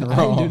nothing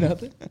wrong. I didn't do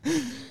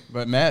nothing.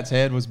 But Matt's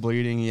head was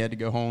bleeding. He had to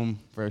go home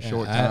for a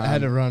short time. I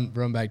had to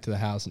run back to the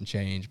house and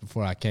change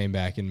before I came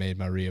back and made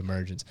my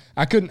reemergence.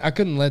 I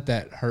couldn't let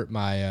that hurt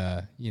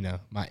my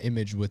my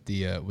image with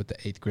the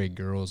 8th grade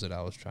girls that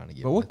I was trying to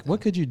get. But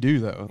what could you do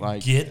though?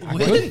 Like Get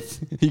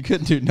with you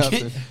couldn't do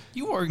nothing.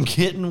 you weren't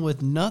getting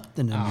with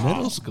nothing in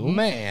middle school.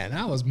 Man,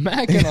 I was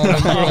macking on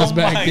them girls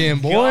back then,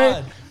 boy.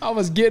 God. I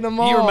was getting them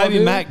all. You were maybe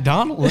dude.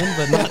 McDonald's,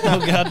 but not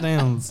no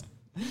goddamns.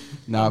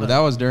 No, but that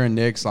was during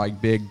Nick's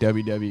like big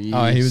WWE.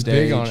 Oh, he was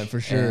stage. big on it for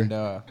sure. And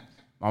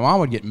my mom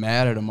would get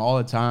mad at him all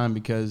the time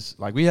because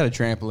like we had a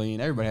trampoline.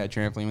 Everybody had a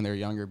trampoline when they were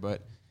younger,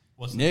 but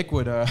Nick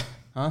would huh?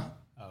 Oh,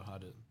 I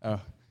did. Oh,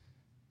 well,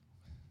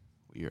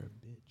 you're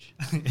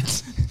a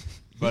bitch.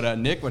 But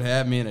Nick would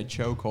have me in a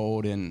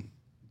chokehold and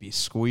be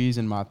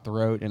squeezing my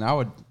throat, and I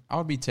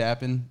would be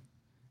tapping,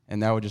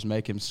 and that would just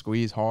make him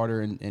squeeze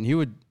harder, and he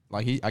would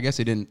I guess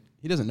he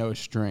doesn't know his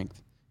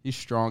strength. He's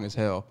strong as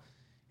hell.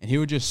 And he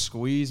would just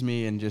squeeze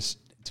me and just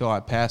until I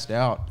passed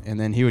out. And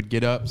then he would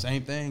get up,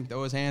 same thing,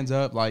 throw his hands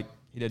up like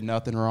he did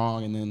nothing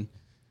wrong. And then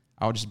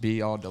I would just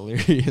be all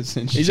delirious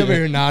and shit. He's over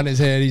here nodding his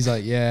head. He's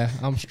like, "Yeah,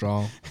 I'm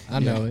strong. I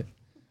know it.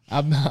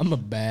 I'm a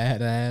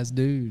badass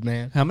dude,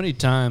 man." How many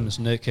times,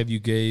 Nick, have you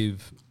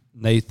gave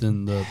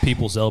Nathan the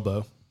people's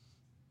elbow?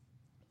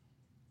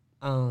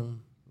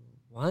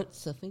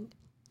 Once, I think.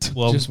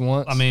 Well, Just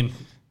once? I mean,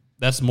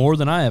 that's more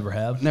than I ever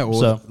have. No, well,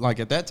 so. like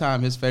at that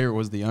time, his favorite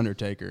was The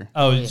Undertaker.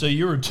 Oh, yeah. so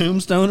you were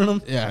tombstoning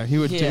him? Yeah, he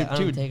would Yeah,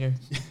 he would Undertaker.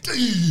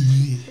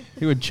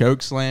 he would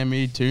choke slam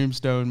me,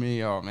 tombstone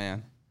me. Oh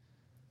man,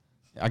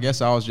 I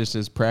guess I was just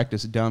his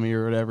practice dummy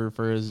or whatever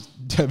for his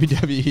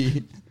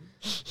WWE.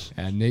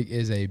 And Nick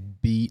is a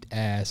beat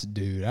ass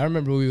dude. I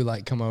remember we would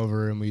like come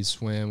over and we'd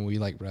swim, we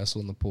like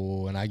wrestle in the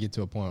pool, and I get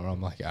to a point where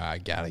I'm like, I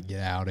gotta get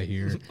out of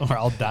here. Or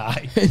I'll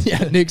die. Yeah,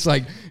 Nick's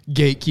like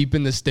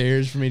gatekeeping the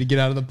stairs for me to get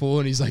out of the pool,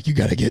 and he's like, "You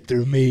gotta get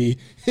through me."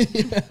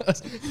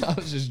 I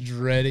was just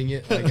dreading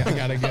it. Like I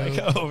gotta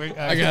go.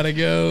 I gotta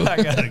go.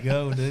 I gotta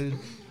go, dude.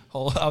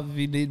 If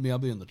you need me, I'll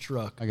be in the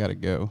truck. I gotta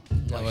go.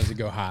 I was to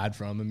go hide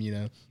from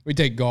him. We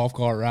take golf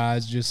cart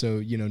rides just so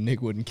Nick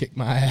wouldn't kick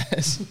my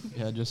ass.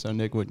 Yeah, just so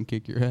Nick wouldn't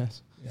kick your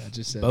ass. Yeah,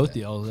 just said Both that.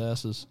 y'all's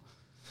asses.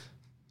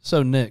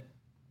 So, Nick,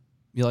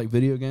 you like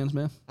video games,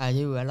 man? I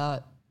do a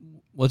lot.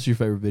 What's your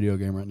favorite video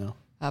game right now?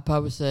 I'd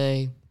probably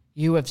say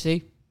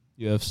UFC.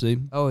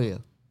 UFC? Oh, yeah.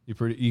 You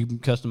can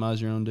customize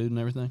your own dude and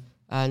everything?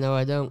 No,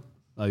 I don't.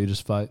 Oh, you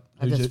just fight?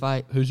 I just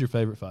fight. Who's your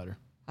favorite fighter?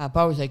 I'd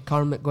probably say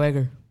Conor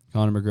McGregor.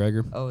 Conor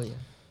McGregor? Oh,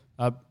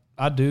 yeah.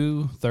 I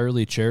do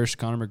thoroughly cherish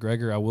Conor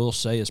McGregor. I will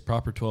say his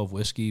Proper 12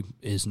 whiskey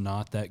is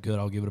not that good.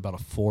 I'll give it about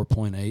a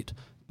 4.8,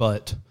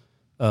 but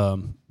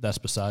that's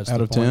besides Out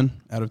the of point.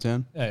 10? Out of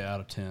 10? Yeah, out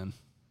of 10.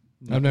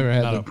 I've never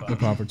had Not the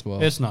proper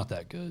 12. It's not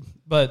that good.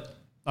 But,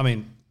 I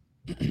mean,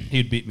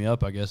 he'd beat me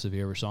up, I guess, if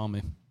he ever saw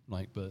me. But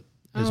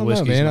I his don't know,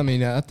 whiskey's man. not- I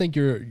mean, I think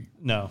you're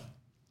no. out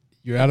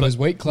of But his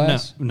weight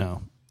class.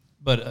 No.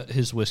 But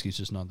his whiskey's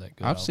just not that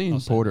good. I've seen I'll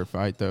say. Porter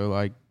fight though.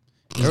 Like,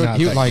 He's not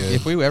that like good.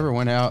 if we ever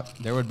went out,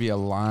 there would be a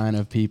line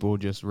of people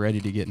just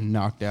ready to get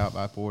knocked out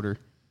by Porter.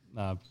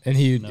 And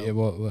he, No.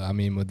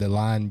 would the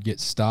line get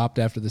stopped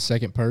after the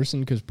second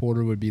person because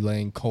Porter would be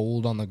laying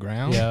cold on the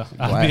ground? Yeah,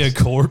 I'd be a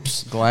Glass.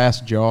 corpse.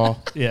 Glass jaw.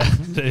 Yeah,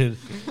 dude.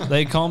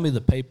 They call me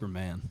the paper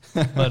man.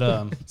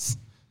 But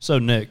so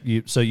Nick,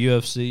 so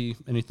UFC,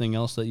 anything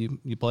else that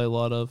you play a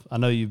lot of? I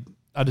know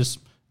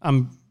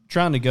I'm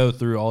trying to go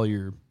through all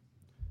your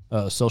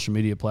social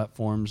media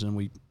platforms, and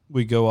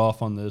we go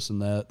off on this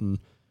and that, and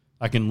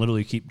I can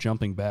literally keep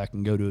jumping back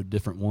and go to a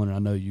different one. And I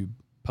know you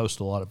post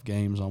a lot of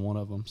games on one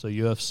of them. So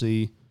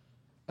UFC,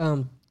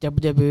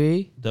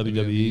 WWE.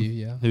 WWE,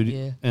 yeah.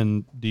 Yeah.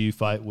 And do you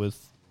fight with?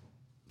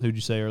 Who'd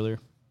you say earlier?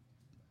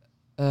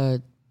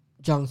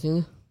 John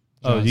Cena.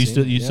 Oh, John you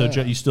still Cena,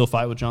 yeah. Oh, you still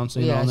fight with John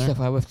Cena Yeah, I on there? still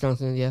fight with John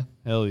Cena, yeah.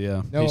 Hell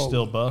yeah, No, he's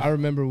still buff. I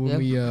remember when Yep.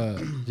 we Is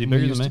he when we bigger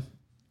used than me?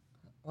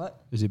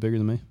 What? Is he bigger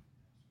than me?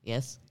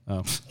 Yes.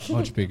 Oh,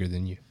 much bigger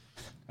than you.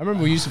 I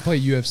remember we used to play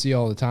UFC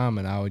all the time,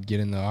 and I would get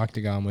in the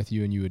octagon with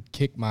you, and you would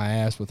kick my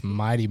ass with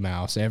Mighty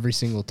Mouse every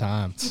single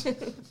time.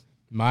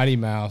 Mighty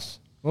Mouse.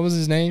 What was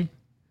his name?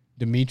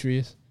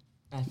 Demetrius?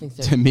 I think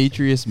so.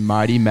 Demetrius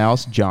Mighty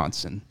Mouse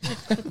Johnson.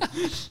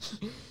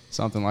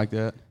 Something like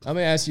that. Let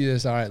me ask you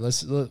this. All right,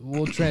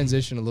 we'll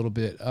transition a little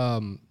bit.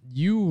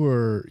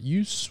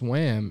 You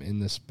swam in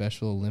the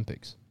Special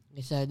Olympics.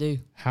 Yes, I do.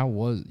 How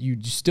was you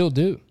still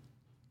do?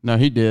 No,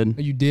 he did.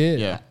 Oh, you did?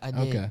 Yeah. I did.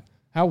 Okay.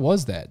 How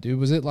was that, dude?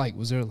 Was there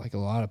like a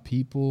lot of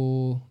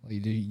people?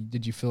 Like,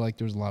 did you feel like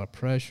there was a lot of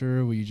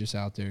pressure? Were you just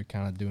out there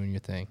kind of doing your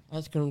thing? I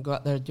was gonna go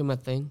out there and do my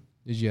thing.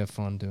 Did you have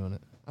fun doing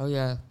it? Oh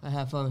yeah, I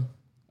have fun.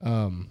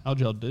 How'd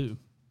y'all do?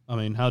 I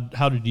mean, how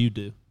did you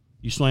do?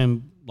 You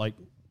swam like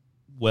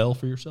well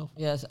for yourself?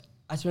 Yes,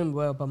 I swim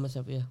well by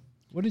myself. Yeah.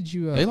 What did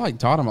you? They like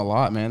taught him a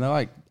lot, man. They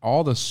like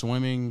all the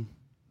swimming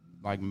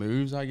like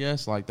moves, I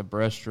guess, like the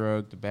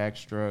breaststroke, the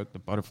backstroke, the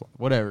butterfly,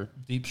 whatever.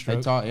 Deep They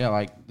stroke. taught, yeah,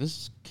 like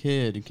this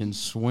kid can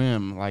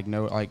swim. Like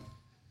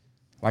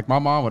like my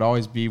mom would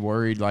always be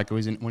worried, like when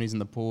he's in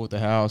the pool at the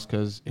house,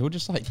 because it would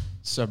just like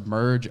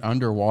submerge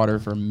underwater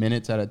for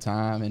minutes at a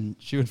time, and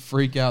she would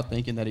freak out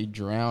thinking that he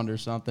drowned or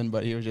something,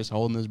 but he was just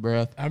holding his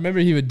breath. I remember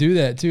he would do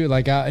that too.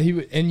 Like he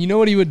would, and you know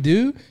what he would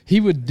do? He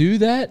would do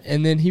that,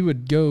 and then he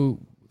would go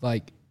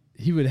like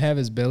he would have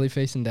his belly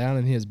facing down,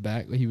 and his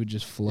back he would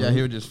just float. Yeah,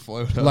 he would just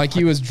float up. like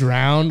he was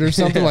drowned or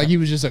something. Like he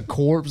was just a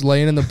corpse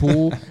laying in the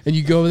pool, and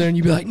you go over there and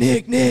you'd be like,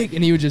 Nick,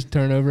 and he would just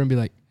turn over and be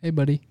like, hey,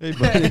 buddy. Hey,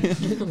 buddy.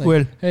 Like,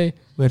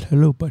 well,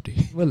 hello,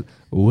 buddy. Well,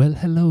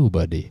 hello,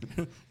 buddy.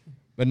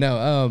 But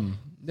no,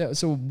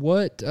 so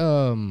what,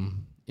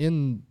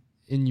 in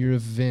your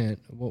event,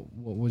 what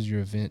was your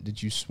event?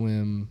 Did you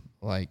swim,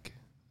 like,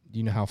 do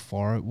you know how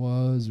far it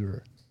was,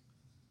 or?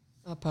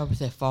 I'll probably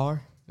say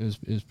far. It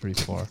was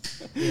pretty far.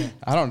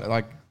 I don't know,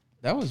 like,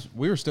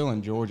 we were still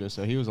in Georgia,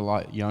 so he was a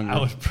lot younger. I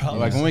was probably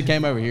like, when we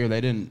came over here,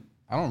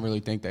 I don't really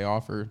think they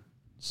offer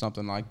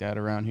something like that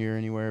around here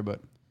anywhere, but.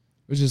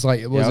 It was just like,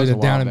 was it it was a a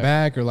while down and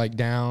back. back or like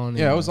down?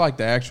 Yeah, it was like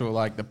the actual,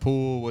 like the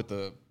pool with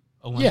the.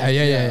 Olympic.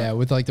 Yeah,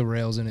 with like the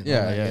rails in it. and all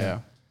Yeah, that, yeah.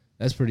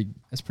 That's pretty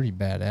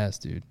badass,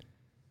 dude.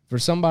 For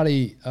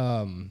somebody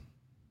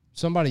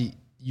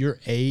your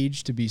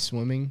age to be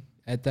swimming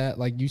at that,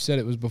 like you said,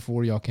 it was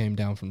before y'all came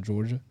down from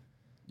Georgia.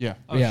 Yeah.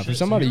 Oh, yeah, shit, for so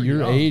somebody you were your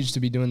young. age to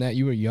be doing that,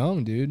 you were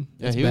young, dude. Yeah,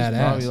 That's he was badass.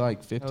 probably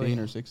like 15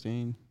 yeah. or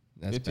 16.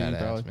 That's 15 badass,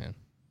 probably. man.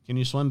 Can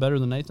you swim better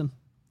than Nathan?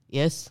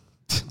 Yes.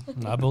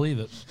 I believe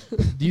it.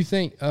 Do you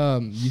think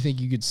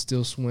you could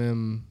still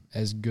swim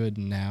as good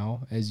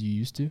now as you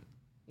used to?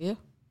 Yeah.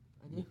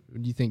 I do.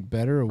 Do you think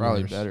better or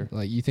Probably worse? better.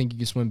 Like you think you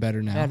can swim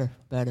better now?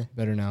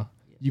 Better. Now.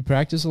 You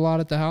practice a lot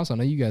at the house? I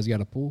know you guys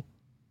got a pool.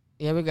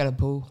 Yeah, we got a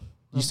pool.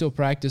 You still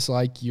practice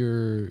like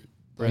your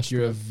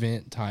Breaststroke.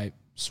 event type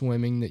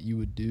swimming that you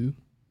would do,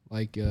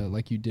 like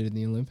you did in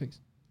the Olympics?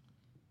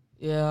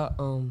 Yeah.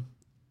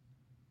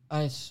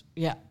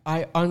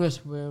 I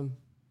underswim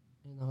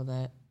and all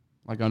that.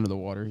 Like under the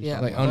water. Yeah.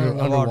 Like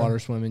Underwater. underwater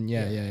swimming.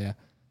 Yeah. Yeah.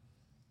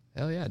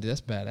 Hell yeah, dude,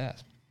 that's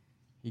badass.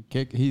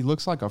 He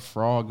looks like a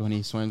frog when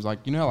he swims. Like,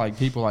 you know, like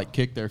people like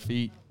kick their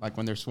feet like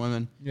when they're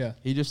swimming. Yeah.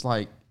 He just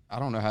like, I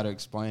don't know how to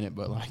explain it,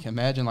 but like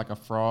imagine like a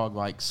frog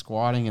like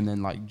squatting and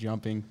then like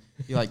jumping.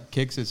 He like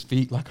kicks his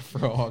feet like a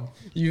frog.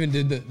 You even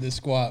did the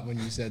squat when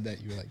you said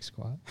that. You were like,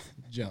 squat,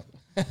 jump.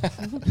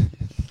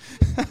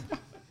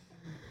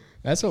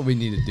 That's what we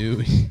need to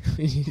do.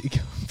 We need to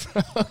go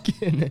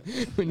frogging.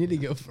 We need to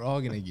go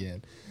frogging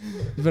again.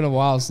 It's been a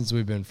while since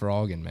we've been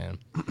frogging, man.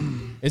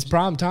 It's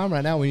prime time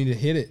right now. We need to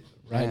hit it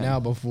right Man. now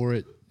before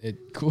it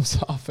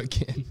cools off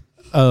again.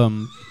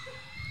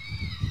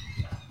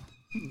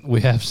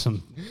 We have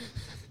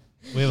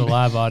a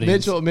live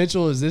audience.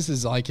 Mitchell this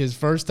is like his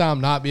first time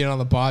not being on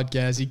the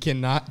podcast. He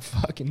cannot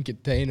fucking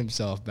contain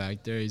himself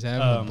back there. He's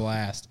having a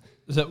blast.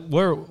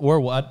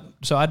 So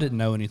so I didn't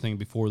know anything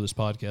before this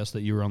podcast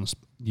that you were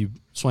you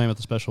swam at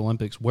the Special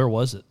Olympics. Where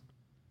was it?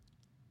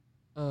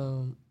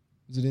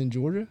 Is it in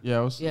Georgia?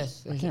 Yeah, it was.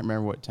 Yes. I can't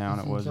remember what town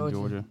It's it in was in Georgia.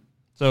 Georgia.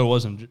 So it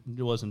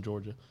wasn't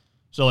Georgia.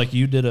 So like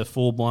you did a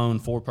full blown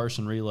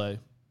 4-person relay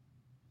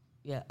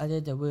Yeah, I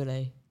did the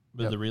relay.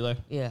 with Yep. the relay,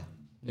 Yeah.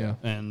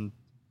 and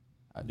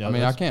I Yeah, mean, I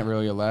that's- can't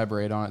really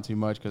elaborate on it too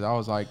much because I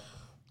was like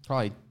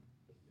probably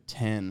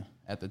 10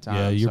 at the time.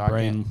 yeah, your so I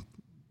brain, can't-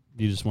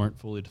 you just weren't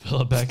fully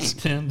developed back at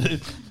 10,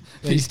 dude.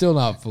 He's still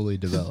not fully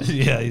developed.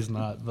 Yeah, he's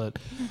not. But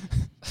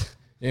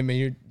I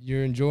mean,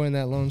 you're enjoying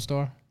that Lone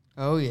Star?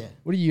 Oh yeah,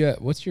 What do you?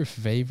 What's your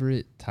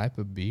favorite type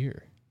of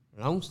beer?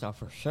 Lone Star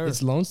for sure.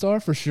 It's Lone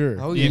Star for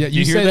sure. Oh, You, yeah. you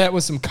You hear say that? that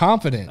with some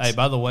confidence. hey,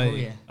 by the way, Oh,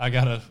 yeah. I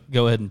gotta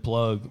go ahead and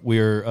plug.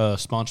 We're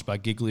sponsored by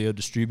Giglio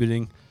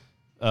Distributing.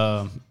 They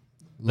Lone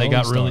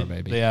got Star, really,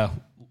 baby. yeah.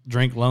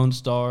 Drink Lone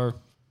Star.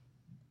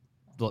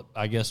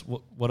 I guess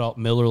what else?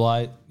 Miller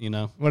Lite. You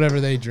know, Whatever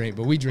they drink,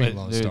 but we drink Wait,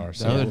 Lone Dude, Star. the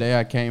So other day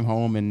I came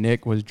home and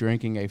Nick was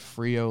drinking a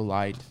Frio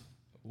Light.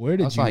 where I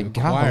did was you like,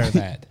 acquire golly.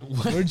 that?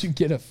 Where'd you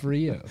get a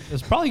Frio?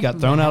 it's probably got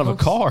thrown out of a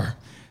car.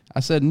 I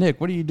said, Nick,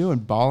 what are you doing?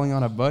 Balling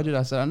on a budget?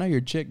 I said, I know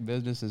your chick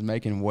business is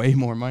making way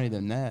more money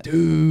than that.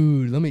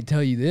 Dude, let me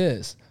tell you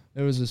this.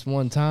 There was this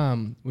one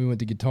time we went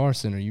to Guitar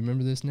Center. You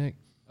remember this, Nick?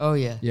 oh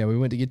yeah. Yeah, we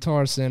went to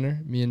Guitar Center.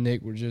 Me and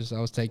Nick I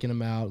was taking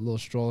him out, a little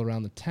stroll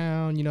around the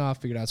town. You know, I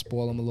figured I'd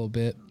spoil him a little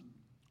bit.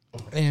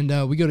 And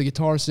we go to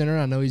Guitar Center.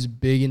 I know he's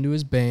big into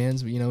his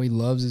bands, but, you know, he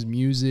loves his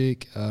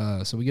music.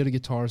 So we go to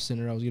Guitar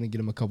Center. I was going to get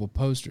him a couple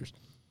posters.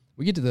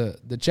 We get to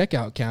the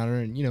checkout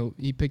counter, and, you know,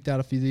 he picked out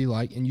a few that he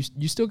liked, and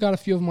you still got a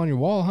few of them on your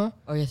wall, huh?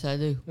 Oh, yes, I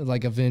do.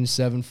 Like Avenged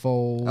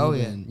Sevenfold. Oh,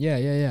 yeah. And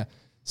yeah.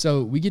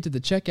 So we get to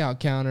the checkout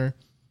counter,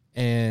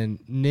 and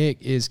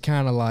Nick is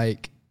kind of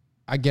like,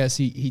 I guess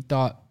he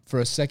thought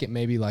for a second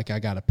maybe like I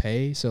got to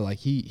pay. So, like,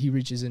 he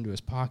reaches into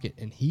his pocket,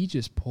 and he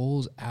just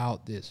pulls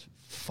out this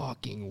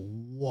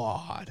fucking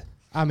wad.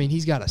 I mean,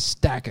 he's got a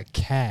stack of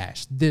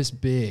cash this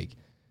big.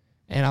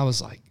 And I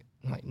was like,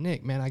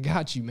 Nick, man, I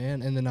got you,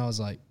 man. And then I was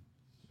like,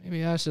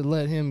 maybe I should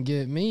let him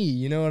get me.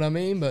 You know what I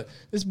mean? But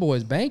this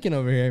boy's banking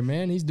over here,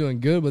 man. He's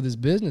doing good with his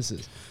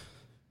businesses.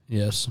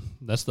 Yes,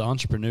 that's the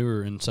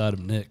entrepreneur inside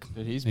of Nick.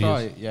 But he's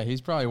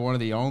probably one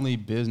of the only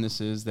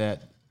businesses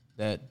that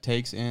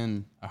takes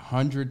in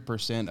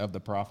 100% of the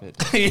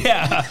profit.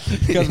 Yeah,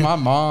 Because my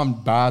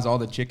mom buys all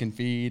the chicken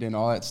feed and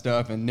all that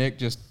stuff, and Nick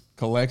just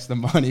collects the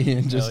money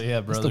and just hell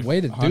yeah, That's brother. the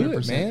way to do it,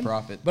 100% man.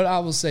 profit. But I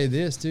will say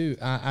this too.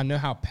 I know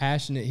how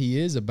passionate he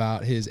is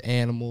about his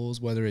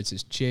animals, whether it's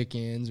his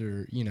chickens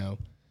or, you know,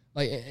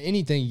 like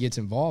anything he gets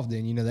involved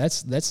in. You know,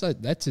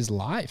 that's his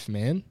life,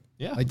 man.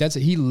 Yeah. Like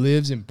he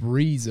lives and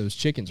breathes those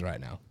chickens right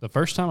now. The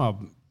first time I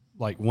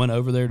like went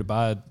over there to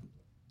buy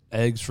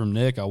eggs from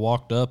Nick, I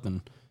walked up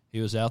and he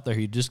was out there.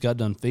 He just got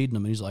done feeding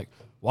them, and he's like,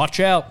 "Watch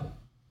out,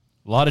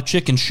 a lot of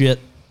chicken shit."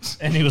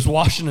 And he was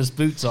washing his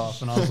boots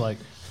off, and I was like,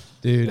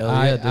 Dude, hell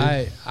yeah,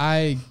 dude.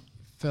 I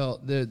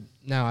felt that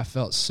now. I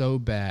felt so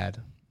bad.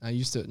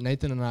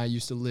 Nathan and I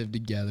used to live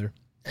together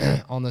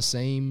on the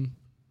same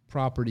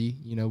property,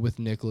 you know, with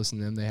Nicholas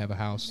and them. They have a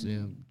house, you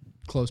know,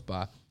 close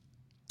by,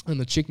 and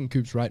the chicken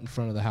coop's right in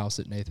front of the house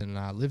that Nathan and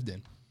I lived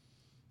in.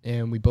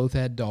 And we both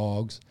had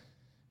dogs.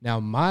 Now,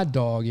 my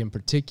dog in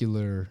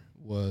particular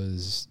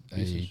was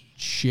a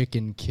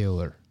chicken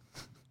killer.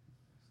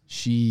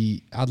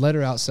 I'd let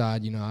her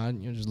outside, you know,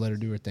 I'd just let her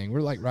do her thing.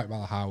 We're like right by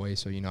the highway,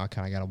 so, you know, I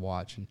kind of got to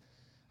watch. And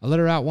I let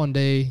her out one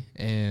day,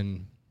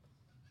 and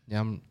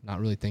yeah, I'm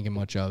not really thinking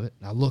much of it.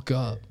 And I look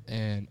up,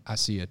 and I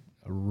see a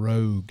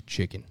rogue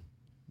chicken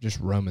just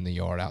roaming the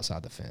yard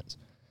outside the fence.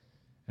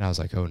 And I was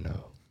like, oh,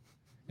 no.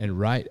 And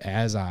right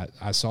as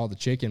I saw the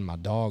chicken, my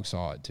dog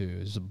saw it, too. It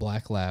was a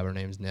black lab. Her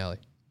name's Nellie.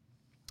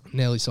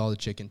 Nellie saw the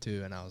chicken,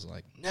 too, and I was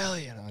like,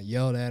 Nellie, and I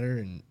yelled at her,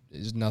 and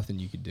there's nothing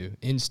you could do.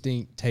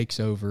 Instinct takes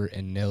over,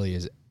 and Nellie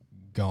is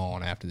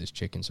gone after this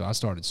chicken. So I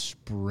started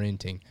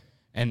sprinting,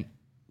 and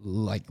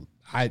like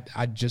I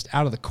just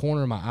out of the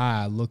corner of my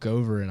eye, I look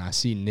over and I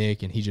see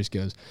Nick, and he just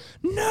goes,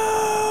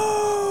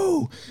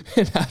 no,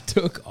 and I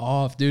took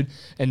off, dude.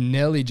 And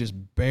Nellie just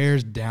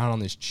bears down on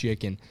this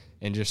chicken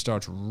and just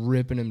starts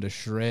ripping him to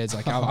shreds.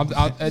 Like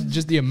I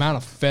just the amount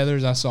of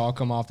feathers I saw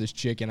come off this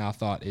chicken, I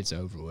thought it's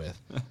over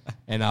with.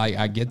 And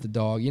I get the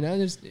dog. You know,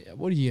 just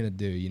what are you gonna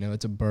do? You know,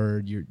 it's a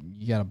bird. You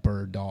got a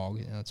bird dog.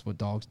 You know, that's what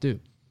dogs do.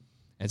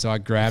 And so I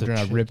grabbed her and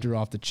I ripped her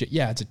off the chicken.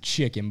 Yeah, it's a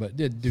chicken, but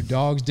do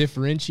dogs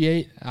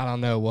differentiate? I don't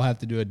know. We'll have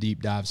to do a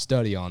deep dive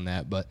study on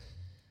that. But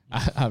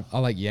I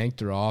like yanked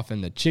her off,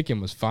 and the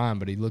chicken was fine,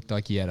 but he looked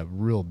like he had a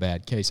real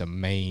bad case of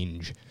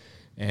mange.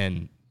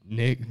 And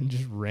Nick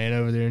just ran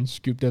over there and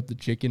scooped up the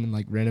chicken and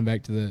like ran him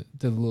back to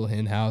the little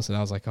hen house. And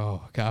I was like,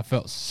 oh God, I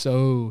felt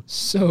so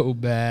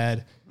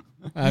bad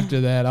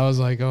after that. I was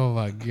like, oh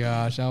my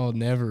gosh, I will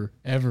never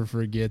ever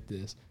forget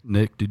this.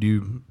 Nick,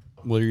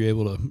 were you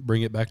able to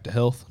bring it back to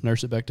health,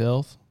 nurse it back to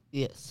health?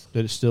 Yes.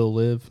 Did it still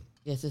live?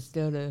 Yes, it's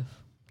still there.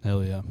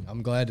 Hell yeah.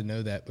 I'm glad to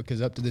know that,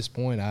 because up to this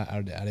point,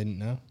 I didn't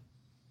know.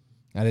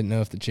 I didn't know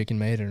if the chicken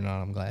made it or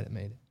not. I'm glad it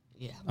made it.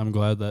 Yeah. I'm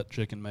glad that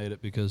chicken made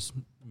it, because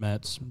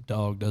Matt's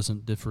dog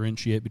doesn't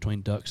differentiate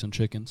between ducks and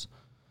chickens.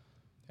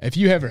 If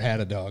you ever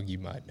had a dog, you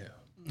might know.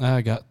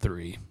 I got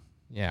 3.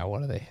 Yeah,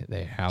 what are they?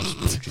 They're house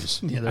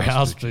pooches. Yeah, they're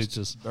house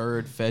pooches.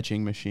 Bird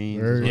fetching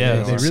machines.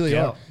 Yeah, they really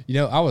scout. are. You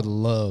know, I would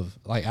love,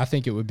 like, I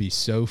think it would be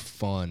so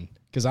fun,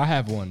 because I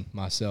have one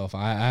myself.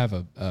 I have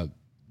a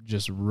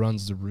just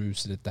runs the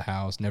roost at the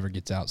house, never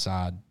gets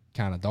outside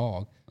kind of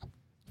dog.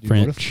 Dude,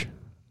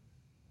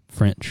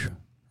 French,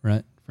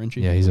 right?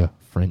 Frenchie? Yeah, he's a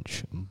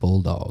French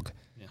bulldog.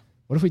 Yeah.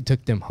 What if we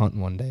took them hunting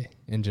one day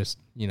and just,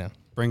 you know,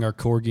 Bring our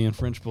corgi and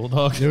French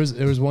bulldog. There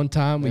was one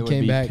time we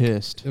came back.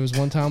 Pissed. There was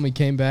one time we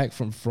came back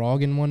from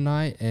frogging one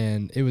night,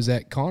 and it was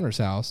at Connor's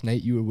house.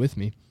 Nate, you were with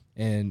me,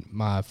 and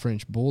my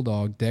French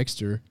bulldog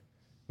Dexter.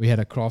 We had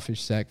a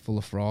crawfish sack full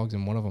of frogs,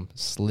 and one of them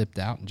slipped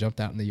out and jumped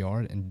out in the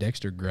yard, and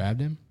Dexter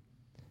grabbed him,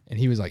 and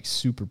he was like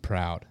super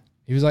proud.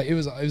 He was like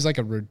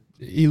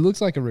he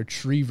looks like a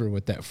retriever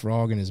with that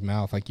frog in his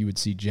mouth, like you would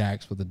see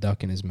Jax with a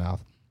duck in his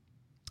mouth.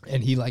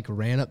 And he like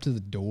ran up to the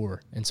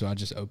door, and so I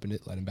just opened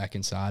it, let him back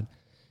inside.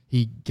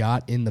 He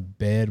got in the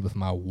bed with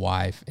my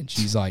wife, and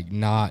she's like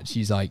not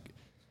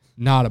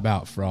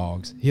about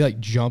frogs. He like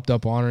jumped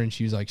up on her, and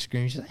she was like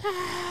screaming. She's like,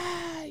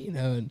 ah, you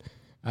know, and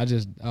I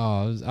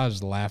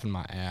was laughing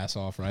my ass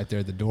off right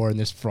there at the door, and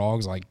this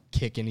frog's like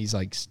kicking. He's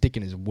like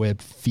sticking his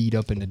webbed feet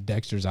up into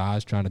Dexter's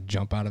eyes, trying to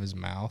jump out of his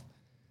mouth.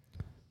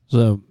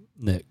 So,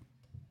 Nick,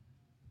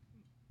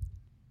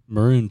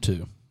 Maroon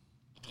 2.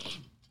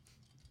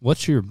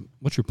 What's your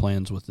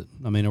plans with it?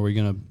 I mean, are we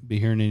going to be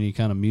hearing any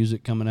kind of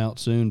music coming out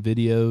soon,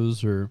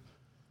 videos, or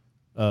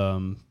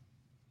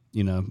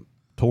you know,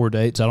 tour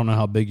dates. I don't know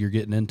how big you're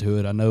getting into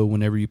it. I know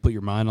whenever you put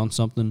your mind on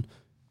something,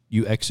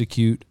 you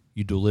execute,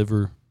 you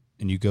deliver,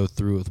 and you go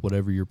through with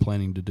whatever you're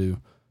planning to do.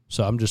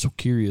 So I'm just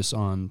curious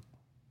on,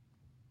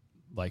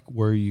 like,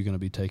 where are you going to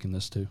be taking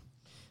this to?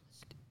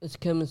 It's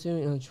coming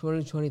soon in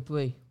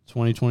 2023.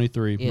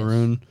 2023, Yes.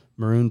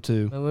 Maroon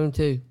 2. Maroon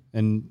 2.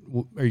 And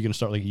are you going to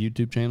start like a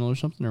YouTube channel or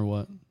something or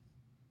what?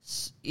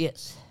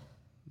 Yes.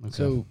 Okay.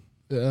 So,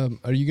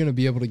 are you going to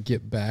be able to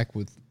get back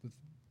with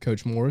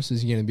Coach Morris?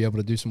 Is he going to be able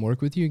to do some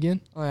work with you again?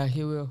 All right,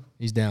 he will.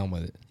 He's down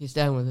with it. He's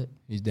down with it.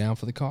 He's down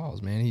for the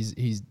cause, man.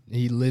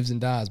 He lives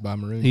and dies by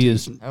Maroon. he 2.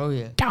 is Oh,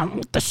 yeah. down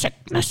with the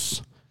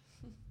sickness.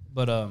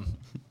 But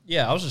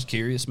yeah, I was just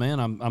curious, man.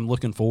 I'm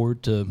looking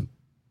forward to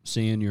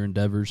seeing your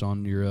endeavors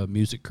on your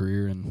music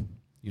career, and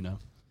you know,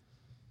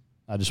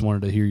 I just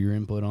wanted to hear your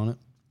input on it.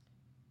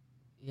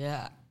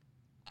 Yeah.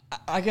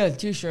 I got a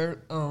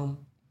T-shirt.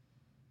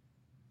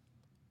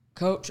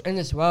 Coach and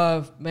his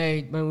wife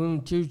made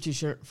Maroon 2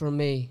 T-shirt for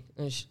me.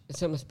 And it's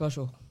something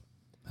special.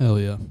 Hell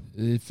yeah.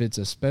 If it's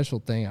a special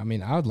thing, I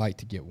mean, I would like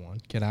to get one.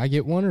 Can I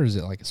get one, or is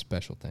it like a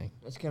special thing?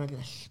 It's kind of like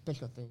a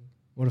special thing.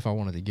 What if I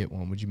wanted to get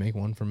one? Would you make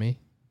one for me?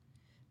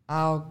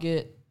 I'll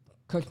get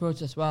Coach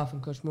Morris' wife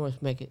and Coach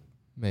Morris make it.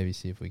 Maybe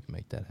see if we can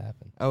make that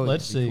happen. Oh,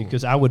 Let's that'd be see, cool.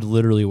 because I would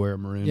literally wear a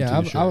Maroon Yeah,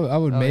 I, t-shirt. I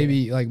would Oh,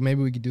 maybe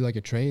maybe we could do like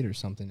a trade or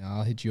something.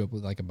 I'll hit you up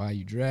with like a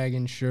Bayou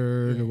Dragon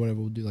shirt or whatever.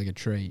 We'll do like a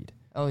trade.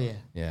 Oh, yeah.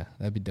 Yeah,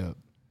 that'd be dope.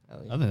 Oh,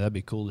 I yeah. think that'd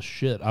be cool as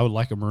shit. I would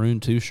like a Maroon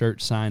 2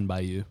 shirt signed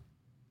by you.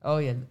 Oh,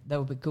 yeah. That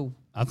would be cool.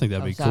 I think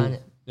that'd I'll be sign cool.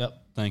 it. Yep.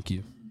 Thank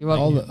you. You're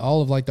welcome.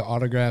 All of like the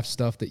autograph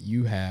stuff that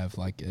you have,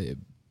 like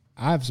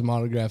I have some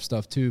autograph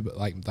stuff too, but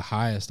like the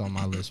highest on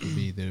my list would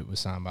be that it was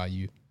signed by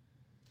you.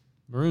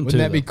 Maroon 2. Wouldn't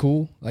that be though.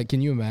 cool? Like, can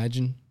you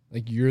imagine?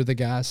 Like, you're the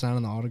guy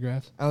signing the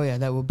autographs? Oh, yeah.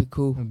 That would be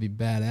cool. That'd be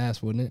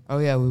badass, wouldn't it? Oh,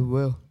 yeah. We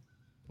will.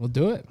 We'll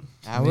do it.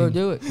 I will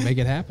do it. Make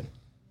it happen.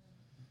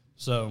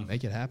 So,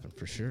 Make it happen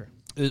for sure.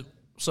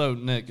 so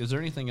Nick, is there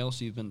anything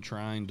else you've been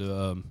trying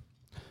to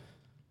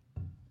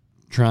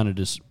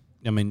just?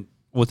 I mean,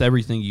 with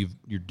everything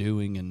you're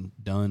doing and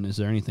done, is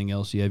there anything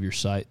else you have your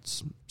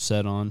sights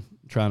set on?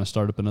 Trying to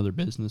start up another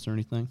business or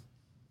anything?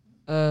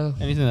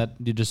 Anything that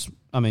you just?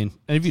 I mean,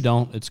 and if you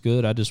don't, it's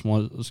good. I just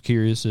was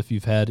curious if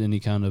you've had any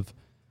kind of.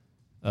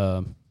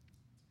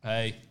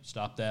 Hey,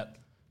 stop that.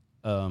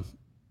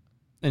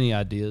 Any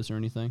ideas or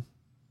anything?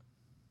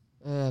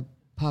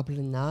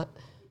 Probably not.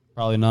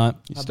 Probably not.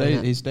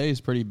 He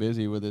stays pretty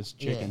busy with his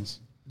chickens.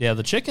 Yeah,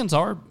 the chickens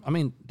are. I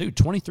mean, dude,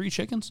 23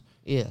 chickens.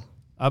 Yeah.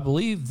 I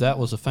believe that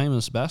was a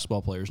famous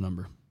basketball player's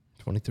number.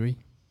 23.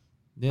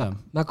 Yeah.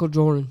 Michael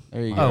Jordan.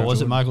 There you Oh, go.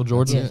 was it Michael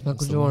Jordan? Yes,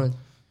 Michael Jordan.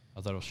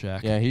 I thought it was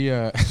Shaq. Yeah, he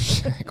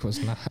Shaq was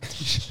not.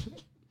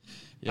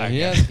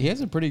 yeah, he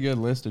has a pretty good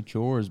list of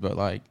chores, but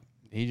like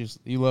he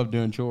loved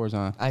doing chores,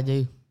 huh? I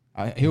do.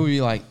 He'll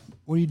be like,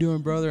 "What are you doing,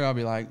 brother?" I'll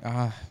be like,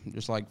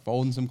 just like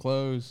folding some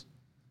clothes."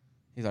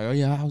 He's like, "Oh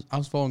yeah, I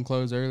was folding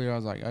clothes earlier." I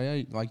was like, "Oh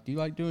yeah, like do you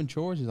like doing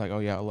chores?" He's like, "Oh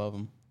yeah, I love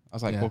them." I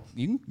was like, Yeah. "Well,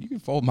 you can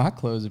fold my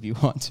clothes if you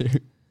want to."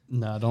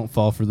 No, don't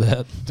fall for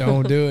that.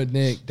 Don't do it,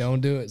 Nick. Don't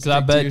do it. Because I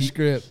Stick to bet your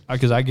script.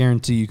 Because I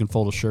guarantee you can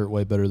fold a shirt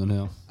way better than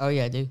him. Oh,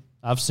 yeah, I do.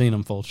 I've seen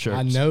him fold shirts.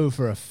 I know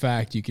for a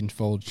fact you can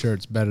fold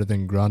shirts better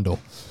than Grundle.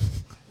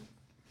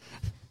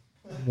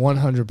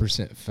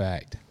 100%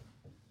 fact.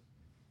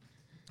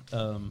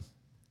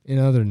 In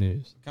other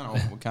news,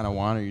 What kind of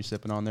wine are you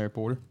sipping on there,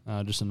 Porter?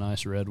 Just a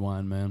nice red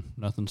wine, man.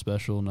 Nothing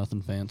special,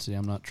 nothing fancy.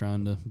 I'm not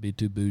trying to be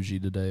too bougie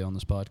today on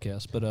this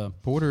podcast,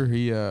 but Porter,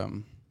 he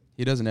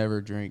doesn't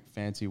ever drink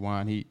fancy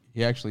wine.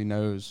 He actually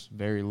knows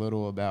very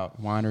little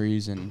about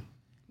wineries and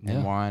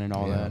Yeah. wine and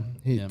all that.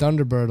 Yeah.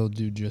 Thunderbird will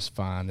do just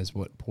fine, is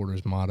what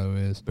Porter's motto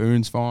is.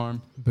 Boone's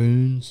Farm.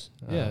 Boons.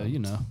 yeah, you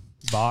know,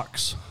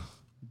 box.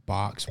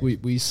 Box.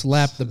 We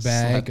slap the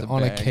bag Slap the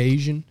on bag.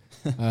 occasion.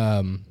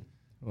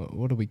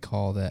 What do we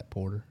call that,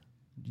 Porter?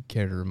 You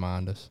care to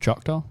remind us?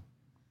 Choctaw?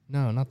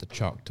 No, not the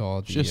Choctaw.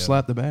 The, Just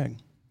slap the bag.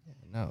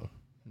 No,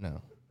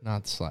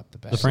 not slap the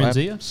bag. The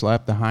Franzia?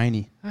 Slap the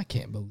hiney. I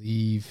can't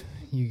believe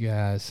you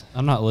guys.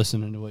 I'm not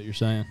listening to what you're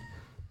saying.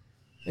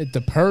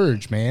 The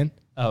purge, man.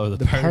 Oh,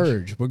 The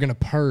purge. We're gonna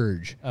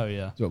purge. Oh,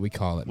 yeah. Is what we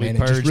call it, We man. It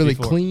just purge really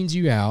before- cleans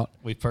you out.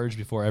 We purge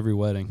before every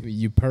wedding.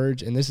 You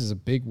purge, and this is a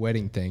big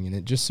wedding thing, and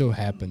it just so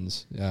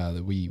happens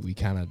that we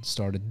kind of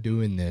started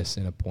doing this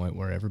in a point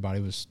where everybody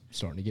was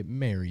starting to get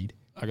married.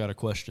 I got a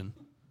question.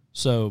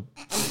 So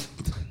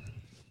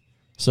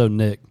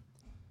Nick,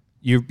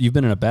 you've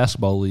been in a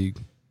basketball league,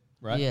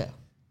 right? Yeah.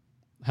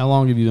 How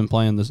long have you been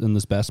playing in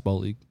this basketball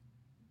league?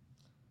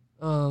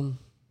 A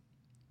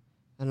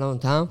long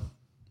time.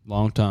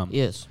 Long time.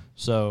 Yes.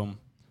 So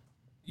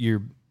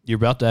you're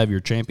about to have your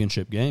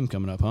championship game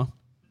coming up, huh?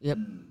 Yep.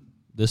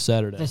 This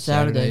Saturday This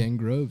Saturday. in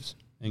Groves.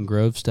 in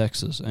Groves,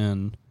 Texas.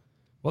 And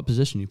what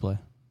position you play?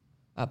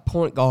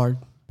 Point guard.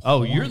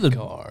 Oh, you're the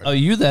guard. Oh,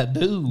 you're that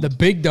dude. The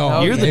big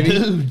dog. You're the baby.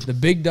 dude. The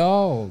big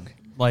dog.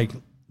 Like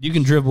you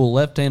can dribble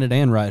left-handed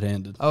and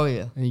right-handed. Oh,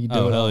 yeah. And you can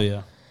do Oh, it hell all.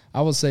 yeah.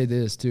 I will say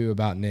this too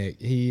about Nick.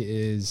 He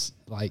is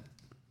like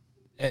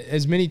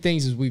as many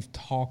things as we've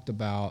talked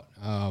about,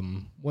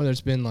 whether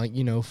it's been like,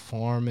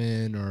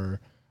 farming or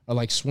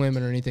like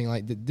swimming or anything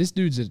like that, this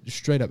dude's a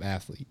straight up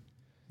athlete.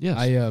 Yes.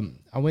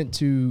 I went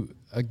to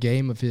a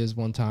game of his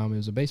one time. It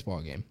was a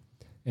baseball game.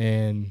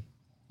 And,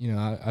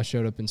 I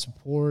showed up in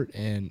support,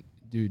 and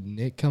dude,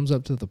 Nick comes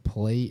up to the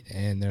plate,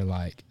 and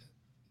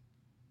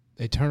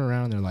they turn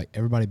around and they're like,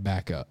 everybody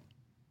back up.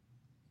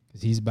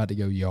 Because he's about to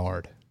go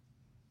yard.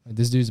 Like,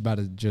 this dude's about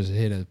to just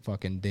hit a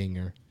fucking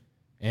dinger.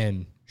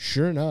 And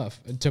sure enough,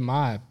 to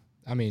my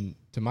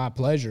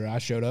pleasure, I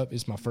showed up.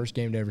 It's my first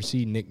game to ever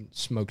see. Nick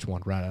smokes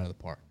one right out of the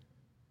park.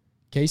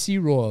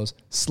 KC Royals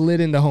slid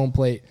into home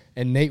plate,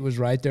 and Nate was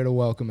right there to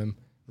welcome him,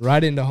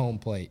 right into home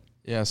plate.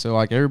 Yeah, so,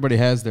 everybody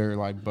has their,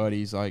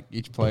 buddies.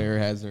 Each player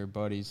has their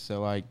buddies.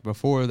 So,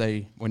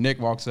 when Nick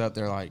walks up,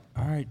 they're like,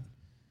 all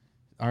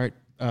right,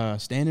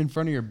 stand in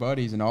front of your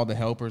buddies, and all the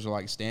helpers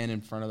are, stand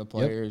in front of the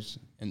players,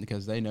 and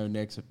because they know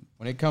Nick's –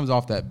 when it comes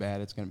off that bat,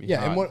 it's going to be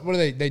hot. And what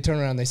do they turn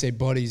around and they say,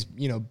 buddies,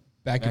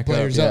 back your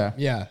players up.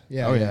 Yeah.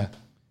 Oh, yeah.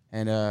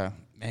 And,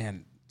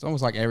 man, it's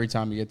almost like every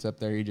time he gets up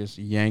there, he just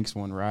yanks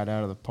one right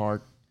out of the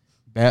park.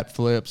 Bat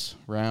flips,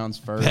 rounds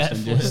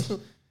first, just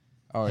 –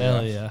 oh,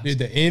 Hell yeah. Dude,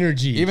 the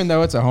energy. Even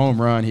though it's a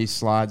home run, he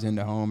slides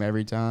into home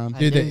every time.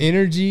 Dude, the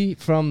energy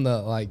from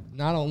the,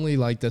 not only,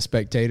 the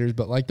spectators,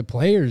 but, the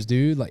players,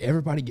 dude.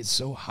 Everybody gets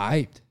so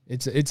hyped.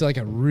 It's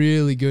a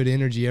really good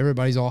energy.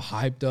 Everybody's all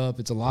hyped up.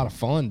 It's a lot of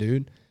fun,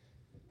 dude.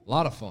 A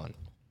lot of fun.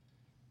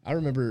 I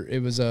remember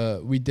it was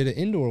we did an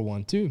indoor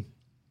one too,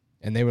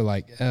 and they were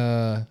like,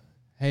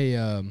 "Hey,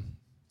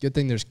 good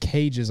thing there's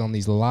cages on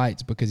these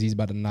lights because he's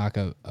about to knock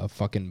a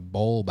fucking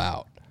bulb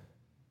out."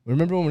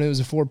 Remember when it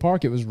was at Ford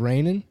Park? It was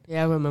raining.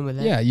 Yeah, I remember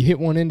that. Yeah, you hit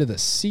one into the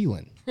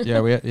ceiling.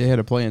 Yeah, we had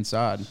to play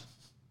inside.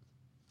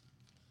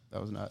 That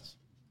was nuts.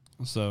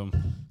 So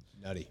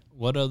Nutty.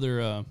 what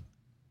other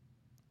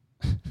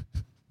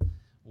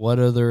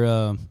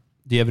do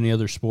you have any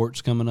other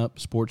sports coming up?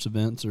 Sports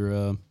events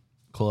or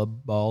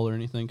club ball or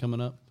anything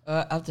coming up?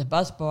 After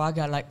basketball, I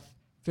got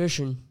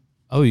fishing.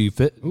 Oh, you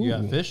got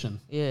Ooh. fishing.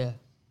 Yeah.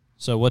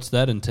 So what's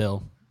that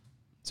entail?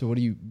 So what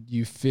do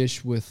you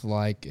fish with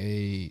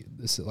a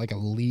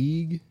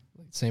league?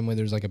 Same way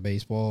there's a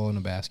baseball and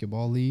a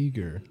basketball league,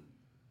 or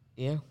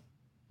Yeah.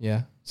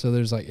 yeah. So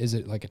there's is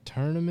it a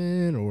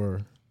tournament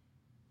or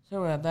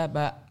Something like that,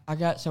 but I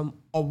got some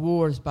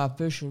awards by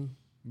fishing.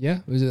 yeah?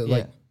 Was it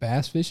Yeah.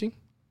 bass fishing?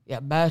 Yeah,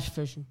 bass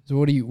fishing. So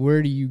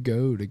where do you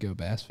go to go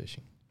bass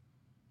fishing?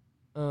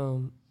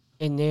 In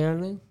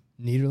Ireland.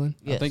 Nederland?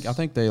 Yes. I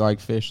think they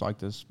fish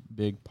this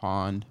big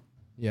pond.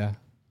 Yeah.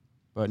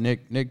 But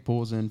Nick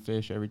pulls in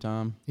fish every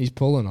time. He's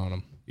pulling on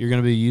them. You're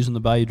going to be using the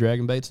Bayou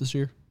Dragon baits this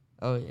year?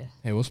 Oh yeah.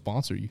 Hey, we'll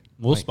sponsor you.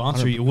 We'll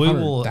sponsor you. We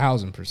will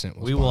 1,000%.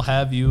 We will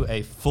have you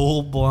a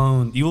full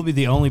blown. You will be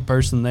the only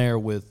person there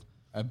with.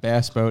 A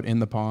bass boat in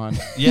the pond.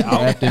 Yeah,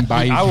 wrapped in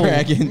Bayou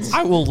Dragons.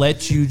 I will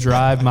let you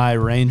drive my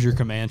Ranger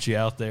Comanche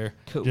out there,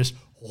 Cool. just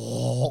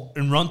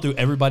and run through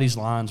everybody's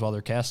lines while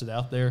they're casted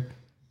out there.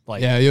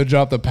 Yeah, you'll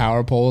drop the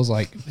power poles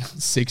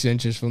 6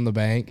 inches from the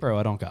bank. Bro,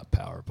 I don't got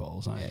power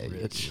poles. I ain't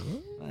rich.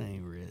 I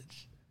ain't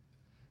rich.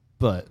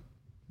 But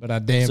I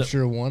damn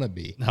sure want to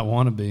be. I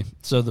want to be.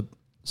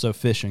 So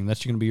fishing.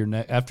 That's going to be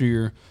your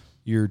after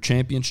your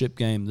championship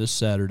game this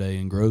Saturday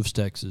in Groves,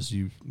 Texas.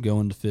 You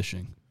go into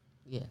fishing.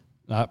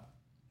 Yeah.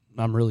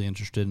 I'm really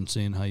interested in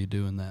seeing how you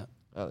do in that.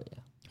 Oh yeah.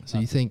 So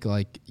you think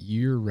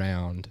year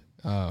round,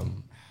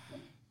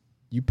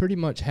 you pretty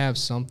much have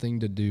something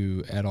to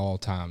do at all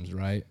times,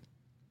 right?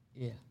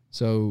 Yeah.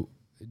 So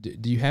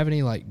do you have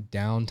any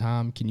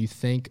downtime? Can you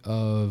think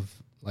of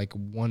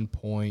one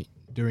point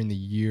during the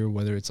year,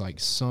 whether it's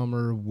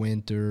summer,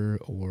 winter,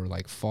 or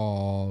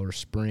fall or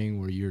spring,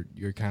 where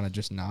you're kind of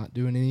just not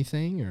doing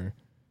anything, or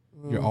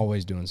you're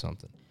always doing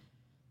something?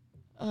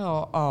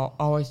 I'll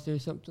always do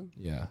something.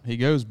 Yeah. He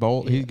goes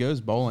He goes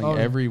bowling Oh,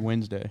 yeah. every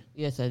Wednesday.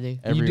 Yes, I do.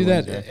 Every you do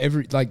Wednesday. that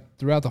every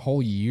throughout the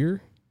whole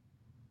year?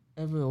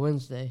 Every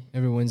Wednesday.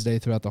 Every Wednesday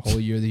throughout the whole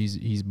year that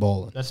he's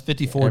bowling. That's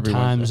 54 Every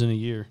times Wednesday. in a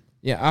year.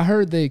 Yeah, I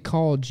heard they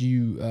called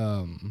you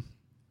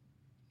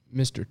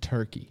Mr.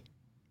 Turkey.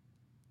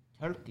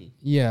 Turkey.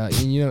 Yeah,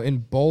 and in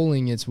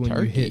bowling it's when you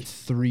Turkey. hit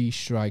 3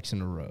 strikes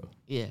in a row.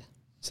 Yeah.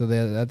 So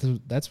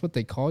that's what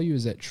they call you.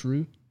 Is that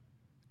true?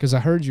 Because I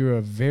heard you're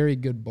a very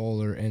good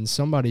bowler, and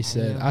somebody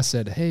said, Yeah. I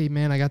said, hey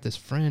man, I got this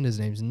friend. His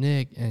name's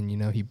Nick, and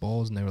he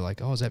bowls, and they were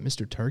like, oh, is that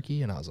Mr.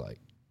 Turkey? And I was like,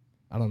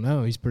 I don't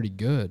know. He's pretty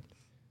good.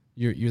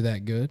 You're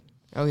that good?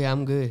 Oh yeah,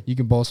 I'm good. You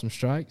can bowl some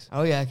strikes?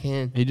 Oh yeah, I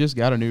can. He just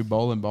got a new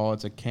bowling ball.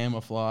 It's a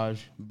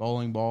camouflage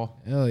bowling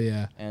ball. Hell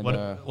yeah. And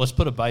Let's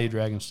put a Bayou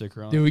Dragon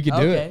sticker on Dude, it. we could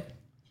do Okay. it.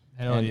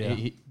 Hell and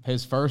yeah.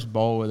 his first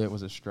bowl with it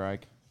was a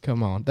strike.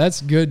 Come on.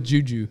 That's good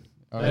juju.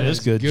 That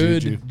is good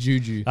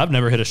juju. I've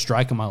never hit a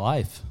strike in my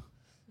life,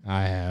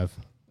 I have.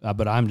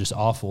 but I'm just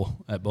awful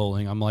at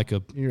bowling. I'm like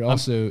You're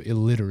also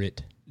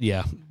illiterate.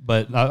 yeah,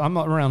 but I'm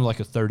around a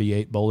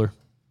 38 bowler.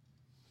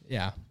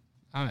 Yeah.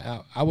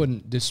 I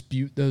wouldn't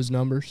dispute those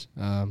numbers.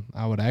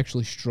 I would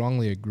actually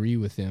strongly agree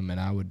with him, and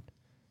I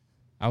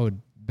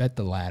would bet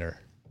the latter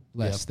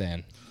less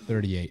than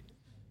 38.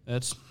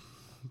 That's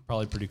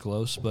probably pretty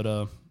close, but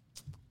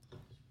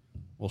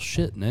well,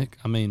 shit, Nick.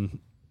 I mean,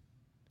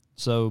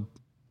 so,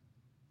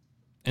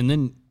 and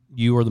then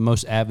you are the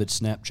most avid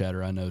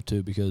Snapchatter I know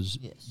too, because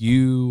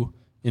you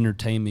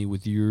entertain me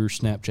with your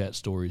Snapchat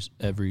stories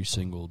every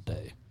single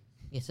day.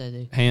 Yes, I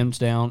do. Hands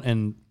down.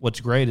 And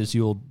what's great is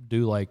you'll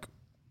do like,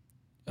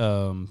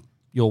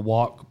 you'll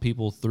walk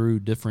people through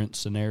different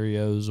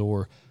scenarios,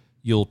 or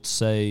you'll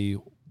say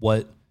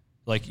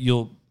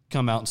you'll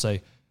come out and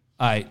say,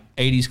 all right,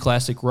 80s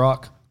classic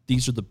rock,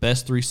 these are the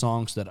best 3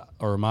 songs that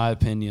are, in my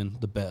opinion,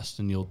 the best.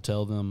 And you'll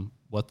tell them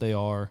what they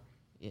are,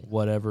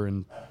 whatever.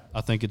 And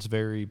I think it's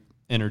very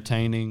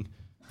entertaining,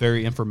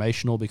 very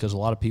informational, because a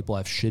lot of people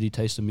have shitty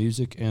taste in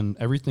music, and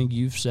everything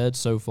you've said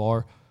so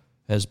far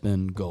has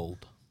been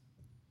gold.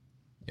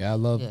 Yeah, I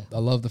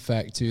love the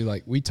fact too.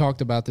 Like, we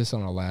talked about this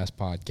on our last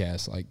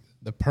podcast, like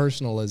the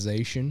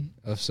personalization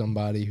of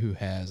somebody who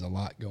has a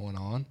lot going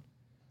on.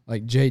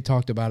 Like Jay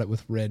talked about it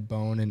with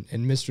Redbone,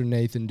 and Mr.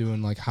 Nathan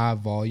doing like high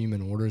volume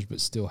and orders, but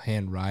still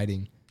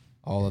handwriting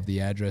all of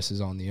the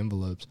addresses on the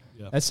envelopes.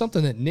 Yeah. That's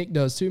something that Nick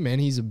does too, man.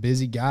 He's a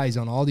busy guy. He's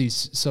on all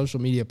these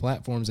social media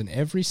platforms, and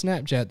every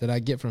Snapchat that I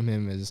get from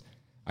him is,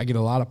 I get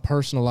a lot of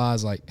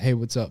personalized, like, hey,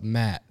 what's up,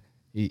 Matt?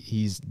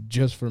 He's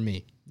just for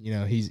me. You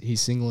know, he's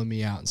singling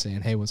me out and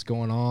saying, hey, what's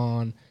going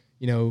on?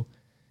 You know,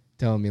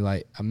 telling me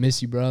like, I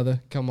miss you,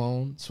 brother. Come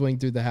on, swing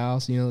through the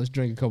house. You know, let's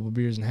drink a couple of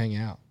beers and hang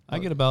out. I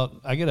get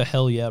a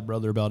hell yeah,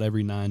 brother, about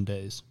every 9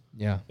 days.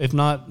 Yeah. If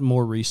not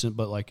more recent,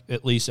 but like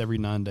at least every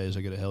 9 days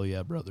I get a hell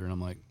yeah, brother. And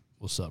I'm like,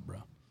 what's up, bro?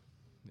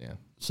 Yeah.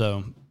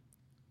 So,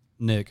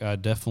 Nick, I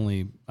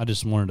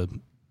just wanted to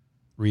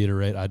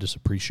reiterate, I just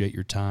appreciate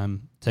your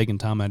time, taking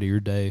time out of your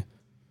day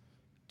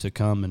to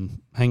come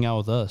and hang out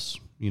with us,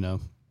 you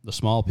know, the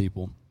small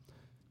people,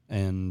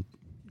 and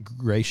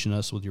gracing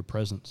us with your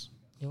presence.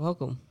 You're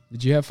welcome.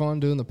 Did you have fun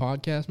doing the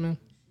podcast, man?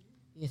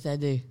 Yes, I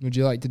do. Would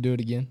you like to do it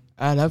again?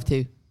 I'd love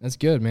to. That's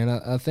good, man.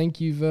 I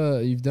think you've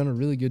done a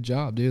really good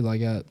job, dude.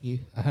 Like, I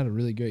had a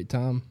really great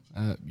time.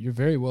 You're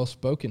very well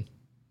spoken.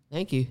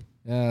 Thank you.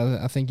 Yeah,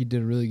 I think you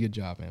did a really good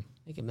job, man.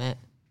 Thank you, Matt.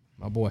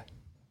 My boy.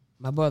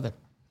 My brother.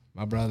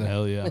 My brother.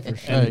 Hell yeah, for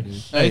sure.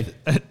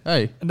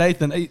 Hey,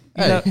 Nathan, Nathan,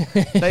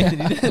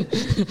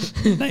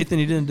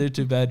 you didn't do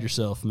too bad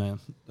yourself, man.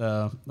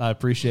 I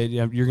appreciate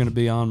you. You're going to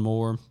be on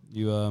more.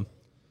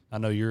 I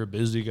know you're a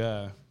busy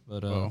guy,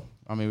 but well,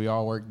 I mean, we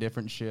all work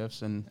different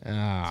shifts, and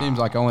seems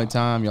like the only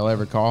time you'll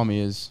ever call me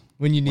is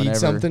when you need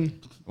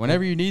something.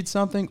 Whenever you need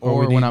something,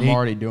 or when I'm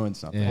already doing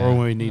something, yeah. Or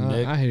when we need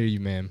Nick. I hear you,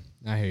 man.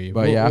 I hear you.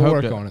 But we'll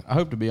work on it. I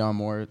hope to be on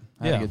more.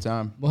 I had a good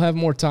time. We'll have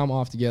more time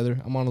off together.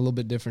 I'm on a little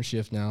bit different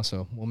shift now,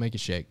 so we'll make it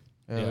shake.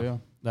 Yeah.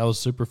 That was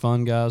super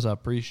fun, guys. I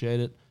appreciate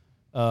it.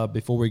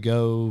 Before we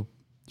go,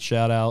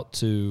 shout out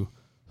to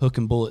Hook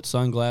and Bullet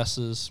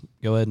Sunglasses.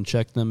 Go ahead and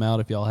check them out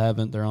if y'all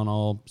haven't. They're on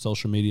all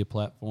social media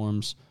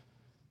platforms.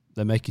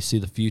 They make you see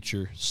the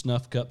future.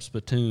 Snuff Cup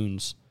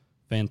Spittoons,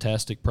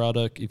 fantastic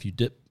product. If you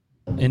dip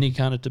any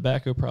kind of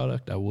tobacco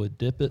product, I would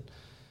dip it.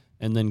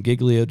 And then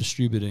Giglio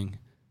Distributing.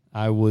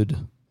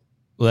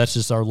 That's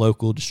just our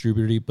local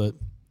distributor, but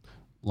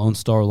Lone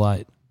Star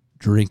Light,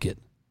 drink it.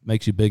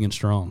 Makes you big and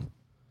strong.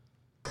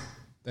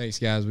 Thanks,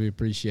 guys. We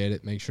appreciate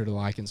it. Make sure to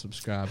like and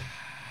subscribe.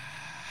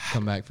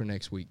 Come back for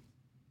next week.